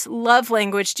 what love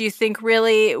language do you think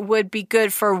really would be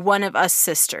good for one of us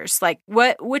sisters? Like,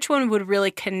 which one would really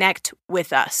connect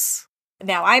with us?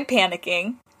 Now I'm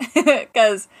panicking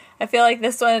because I feel like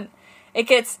this one, it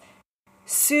gets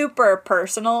super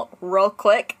personal real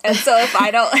quick. And so if I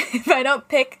don't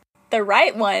pick the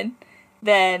right one,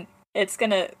 then it's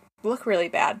going to look really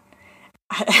bad.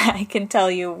 I can tell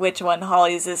you which one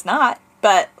Holly's is not,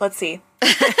 but let's see.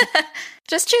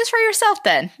 Just choose for yourself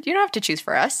then. You don't have to choose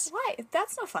for us. Why?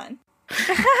 That's no fun.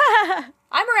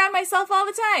 I'm around myself all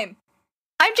the time.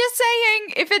 I'm just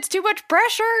saying, if it's too much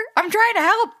pressure, I'm trying to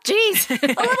help. Jeez.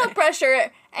 A little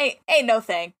pressure ain't no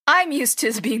thing. I'm used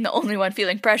to being the only one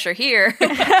feeling pressure here.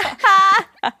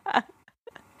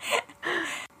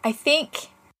 I think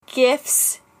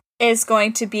gifts is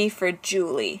going to be for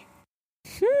Julie.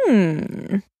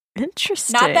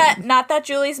 Interesting. Not that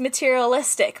Julie's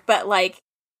materialistic, but like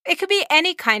it could be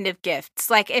any kind of gifts.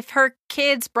 Like if her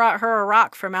kids brought her a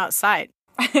rock from outside.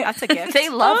 That's a gift. They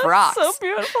love rocks. So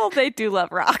beautiful. They do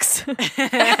love rocks.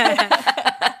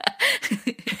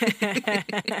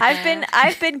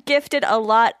 I've been gifted a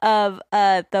lot of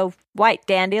the white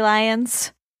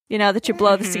dandelions, that you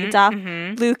blow the seeds off.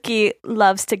 Lukey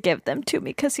loves to give them to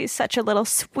me because he's such a little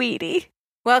sweetie.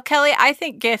 Well, Kelly, I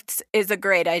think gifts is a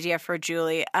great idea for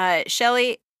Julie.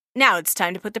 Shelly, now it's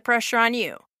time to put the pressure on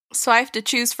you. So I have to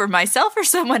choose for myself or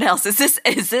someone else? Is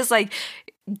this like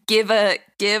give a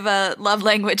love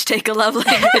language, take a love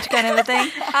language kind of a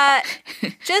thing?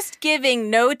 Just giving,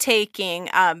 no taking,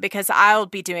 because I'll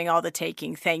be doing all the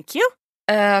taking. Thank you.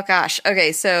 Oh gosh.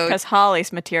 Okay, so because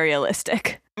Holly's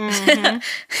materialistic. Mm-hmm.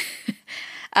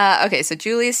 Okay, so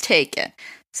Julie's taken.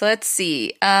 So let's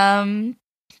see. I'm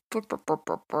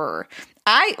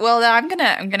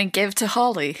gonna give to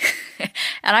Holly,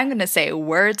 and I'm gonna say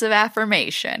words of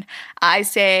affirmation. I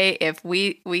say if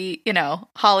we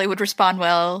Holly would respond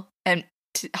well, and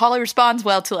Holly responds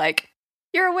well to like,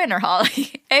 you're a winner,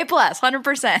 Holly, A+,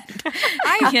 100%.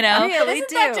 I really Isn't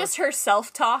do. that just her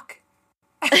self-talk?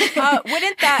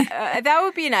 Wouldn't that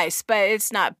would be nice, but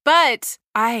it's not. But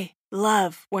I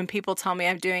love when people tell me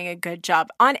I'm doing a good job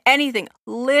on anything,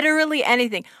 literally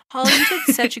anything. Holly, you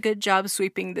did such a good job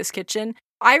sweeping this kitchen.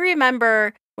 I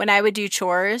remember when I would do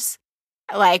chores,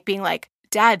 like being like,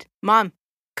 Dad, Mom,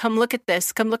 come look at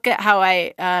this. Come look at how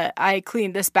I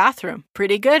cleaned this bathroom.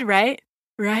 Pretty good, right?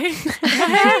 Right?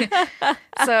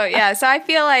 So I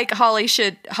feel like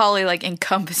Holly like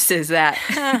encompasses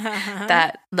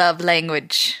that love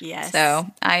language. Yes. So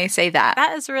I say that.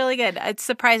 That is really good. It's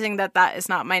surprising that is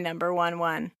not my number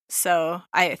one. So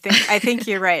I think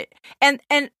you're right. And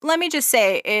let me just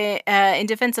say, in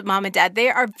defense of Mom and Dad, they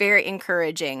are very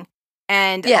encouraging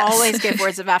and always give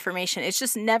words of affirmation. It's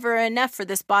just never enough for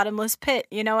this bottomless pit.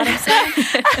 You know what I'm saying?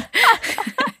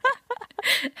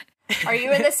 Are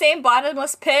you in the same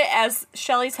bottomless pit as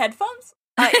Shelly's headphones?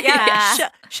 Yeah.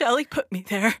 Shelly put me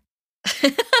there.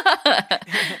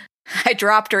 I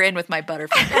dropped her in with my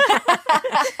butterfly.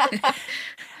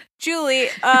 Julie,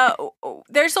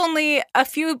 there's only a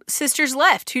few sisters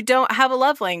left who don't have a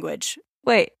love language.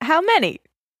 Wait, how many?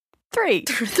 3.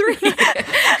 3.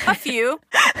 A few.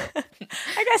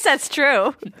 I guess that's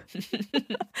true.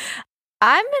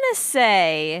 I'm gonna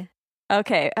say,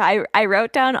 okay, I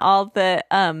wrote down all the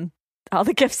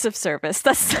gifts of service.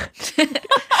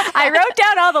 I wrote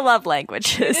down all the love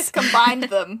languages. You just combined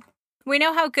them. We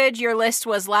know how good your list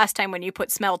was last time when you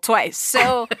put smell twice,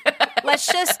 so let's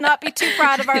just not be too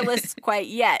proud of our lists quite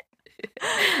yet.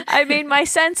 I mean, my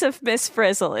sense of Miss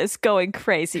Frizzle is going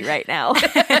crazy right now.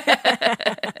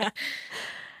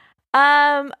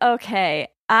 Okay.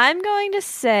 I'm going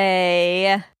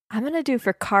to do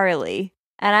for Carly.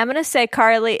 And I'm going to say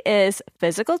Carly is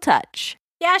physical touch.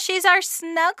 Yeah, she's our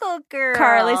snuggle girl.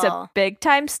 Carly's a big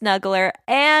time snuggler.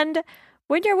 And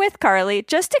when you're with Carly,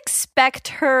 just expect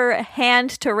her hand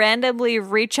to randomly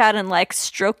reach out and like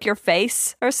stroke your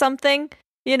face or something.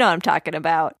 You know what I'm talking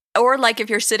about. Or like if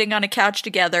you're sitting on a couch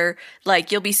together, like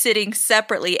you'll be sitting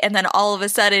separately and then all of a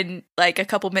sudden, like a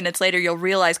couple minutes later, you'll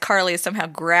realize Carly has somehow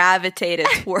gravitated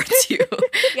towards you.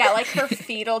 Yeah, like her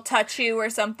feet will touch you or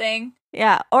something.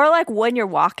 Yeah. Or like when you're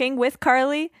walking with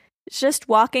Carly, it's just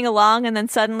walking along and then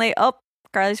suddenly, oh,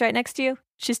 Carly's right next to you.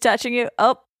 She's touching you.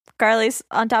 Oh, Carly's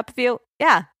on top of you.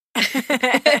 Yeah.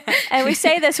 And we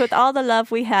say this with all the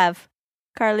love we have.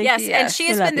 Carly. Yes, and she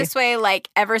has been this way like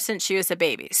ever since she was a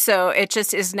baby. So it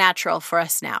just is natural for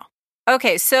us now.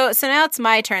 Okay, so now it's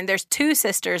my turn. There's 2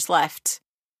 sisters left.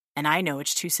 And I know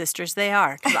which 2 sisters they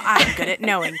are because I'm good at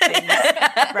knowing things.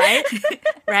 Right?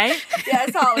 Right?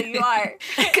 Yes, Holly, you are.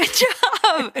 Good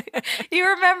job. You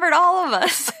remembered all of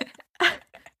us.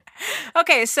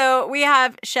 Okay, so we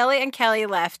have Shelly and Kelly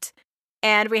left.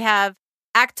 And we have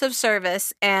acts of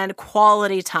service and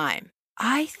quality time.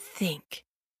 I think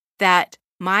that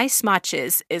my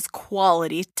smutches is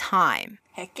quality time.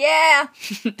 Heck yeah.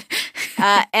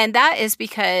 And that is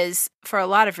because for a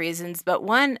lot of reasons, but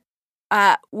one,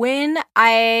 when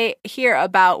I hear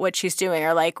about what she's doing,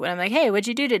 or like when I'm like, hey, what'd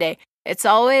you do today? It's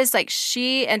always like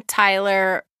she and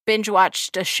Tyler binge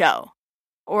watched a show,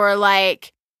 or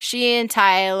like she and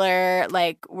Tyler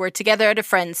like were together at a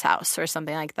friend's house or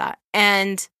something like that.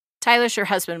 And Tyler's your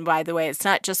husband, by the way. It's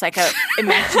not just like a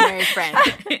imaginary friend.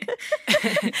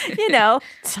 You know,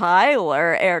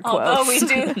 Tyler, air quotes. Although we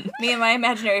do, me and my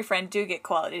imaginary friend do get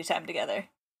quality time together.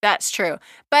 That's true.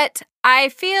 But I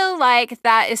feel like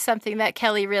that is something that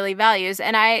Kelly really values.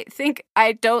 And I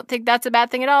don't think that's a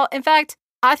bad thing at all. In fact,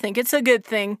 I think it's a good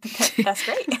thing. That's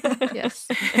great. Yes.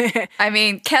 I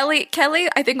mean, Kelly,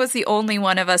 I think was the only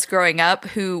one of us growing up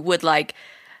who would like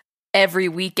every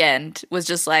weekend was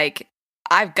just like,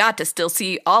 I've got to still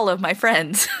see all of my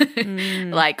friends.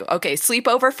 Like, okay,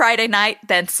 sleepover Friday night,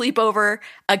 then sleepover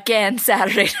again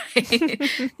Saturday night.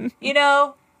 You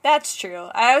know, that's true.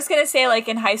 I was going to say, like,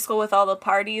 in high school with all the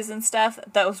parties and stuff,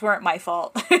 those weren't my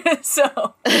fault.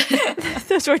 So.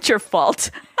 Those weren't your fault.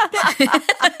 You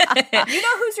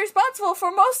know who's responsible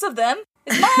for most of them?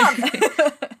 Is Mom.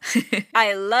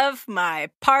 I love my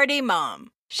party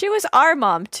mom. She was our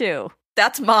mom, too.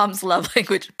 That's Mom's love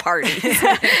language, parties.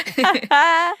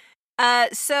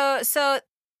 So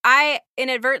I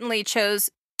inadvertently chose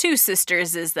 2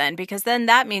 sisters then, because then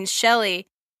that means Shelly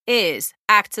is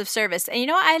acts of service. And you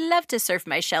know what? I love to serve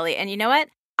my Shelly. And you know what?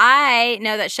 I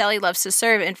know that Shelly loves to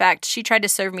serve. In fact, she tried to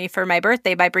serve me for my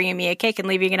birthday by bringing me a cake and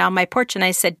leaving it on my porch. And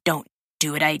I said, don't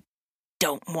do it. I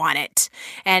don't want it.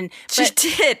 And she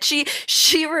did.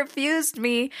 She refused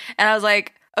me. And I was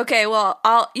like, okay, well,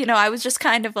 I was just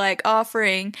kind of like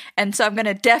offering. And so I'm going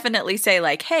to definitely say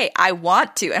like, hey, I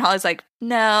want to. And I was like,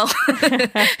 no.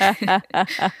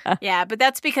 Yeah, but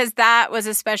that's because that was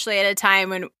especially at a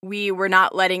time when we were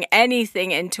not letting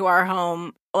anything into our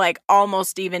home, like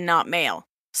almost even not mail.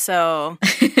 So,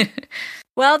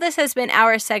 well, this has been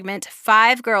our segment,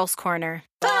 5 Girls Corner.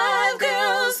 5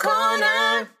 Girls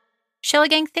Corner. Shelly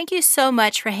Gang, thank you so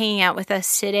much for hanging out with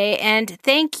us today. And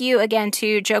thank you again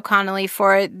to Joe Connolly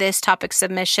for this topic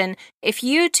submission. If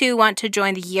you too want to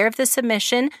join the Year of the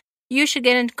Submission, you should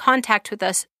get in contact with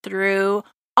us through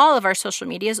all of our social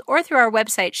medias or through our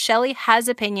website,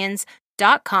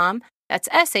 ShellyHasOpinions.com. That's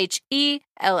SHELLEY,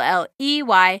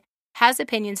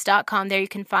 hasopinions.com. There you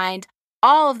can find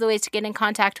all of the ways to get in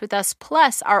contact with us,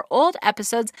 plus our old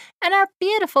episodes and our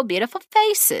beautiful, beautiful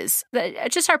faces.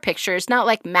 Just our pictures, not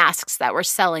like masks that we're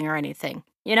selling or anything,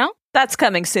 you know? That's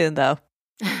coming soon, though.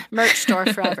 Merch store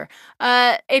forever.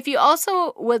 If you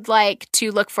also would like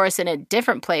to look for us in a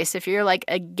different place, if you're like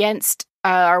against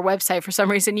our website for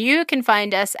some reason, you can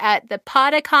find us at the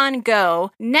Podicon Go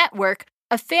network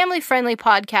of family-friendly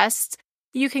podcasts.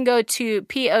 You can go to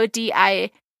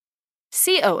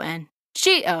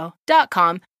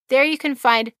PODICONGO.com. There you can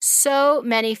find so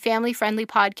many family-friendly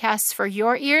podcasts for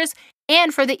your ears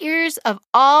and for the ears of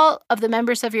all of the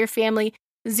members of your family,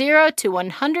 0 to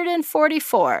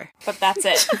 144. But that's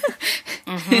it.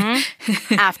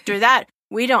 Mm-hmm. After that,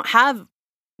 we don't have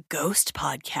ghost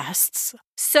podcasts.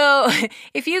 So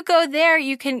if you go there,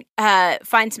 you can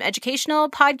find some educational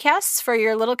podcasts for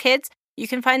your little kids. You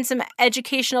can find some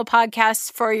educational podcasts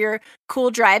for your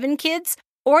cool driving kids.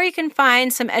 Or you can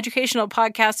find some educational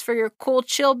podcasts for your cool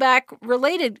chillback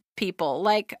related people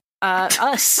like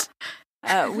us.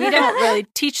 We don't really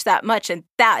teach that much, and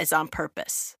that is on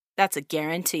purpose. That's a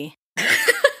guarantee.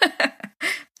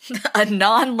 A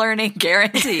non-learning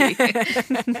guarantee.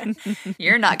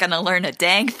 You're not going to learn a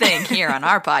dang thing here on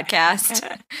our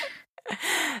podcast.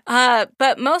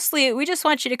 But mostly, we just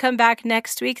want you to come back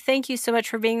next week. Thank you so much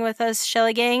for being with us,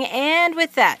 Shelly Gang. And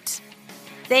with that,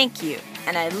 thank you,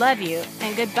 and I love you,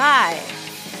 and goodbye.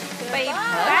 Bye. I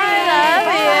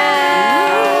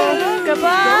love you.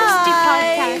 Goodbye. Ghosty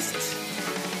podcast.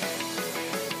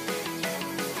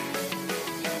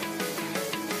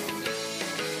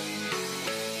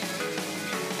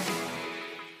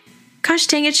 Gosh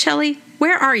dang it, Shelley.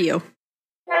 Where are you?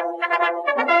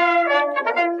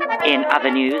 In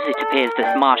other news, it appears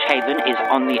that Marsh Haven is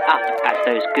on the up, as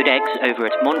those good eggs over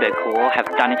at Mondo Corps have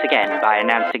done it again by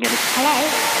announcing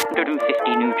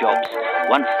 150 new jobs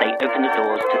once they open the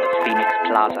doors to the Phoenix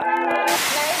Plaza.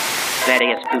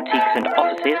 Various boutiques and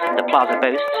offices, the plaza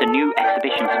boasts a new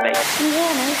exhibition space.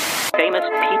 Famous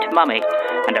Pete Mummy,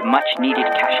 and a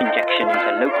much-needed cash injection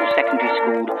into local secondary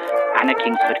school, Anna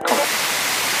Kingsford College.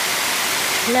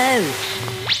 Hello.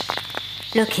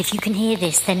 Look, if you can hear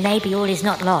this, then maybe all is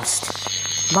not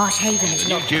lost. Marsh Haven is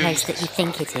not the place that you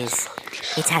think it is.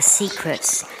 It has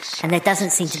secrets, and there doesn't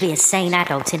seem to be a sane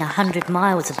adult in 100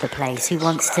 miles of the place who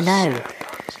wants to know.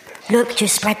 Look,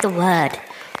 just spread the word.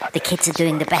 The kids are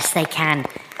doing the best they can,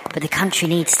 but the country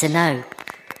needs to know.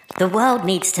 The world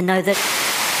needs to know that...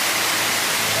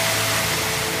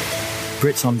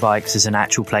 Brits on Bikes is an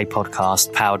actual play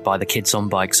podcast powered by the Kids on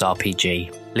Bikes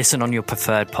RPG. Listen on your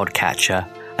preferred podcatcher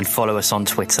and follow us on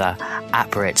Twitter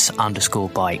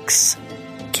 @Brits_bikes.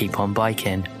 Keep on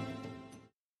biking.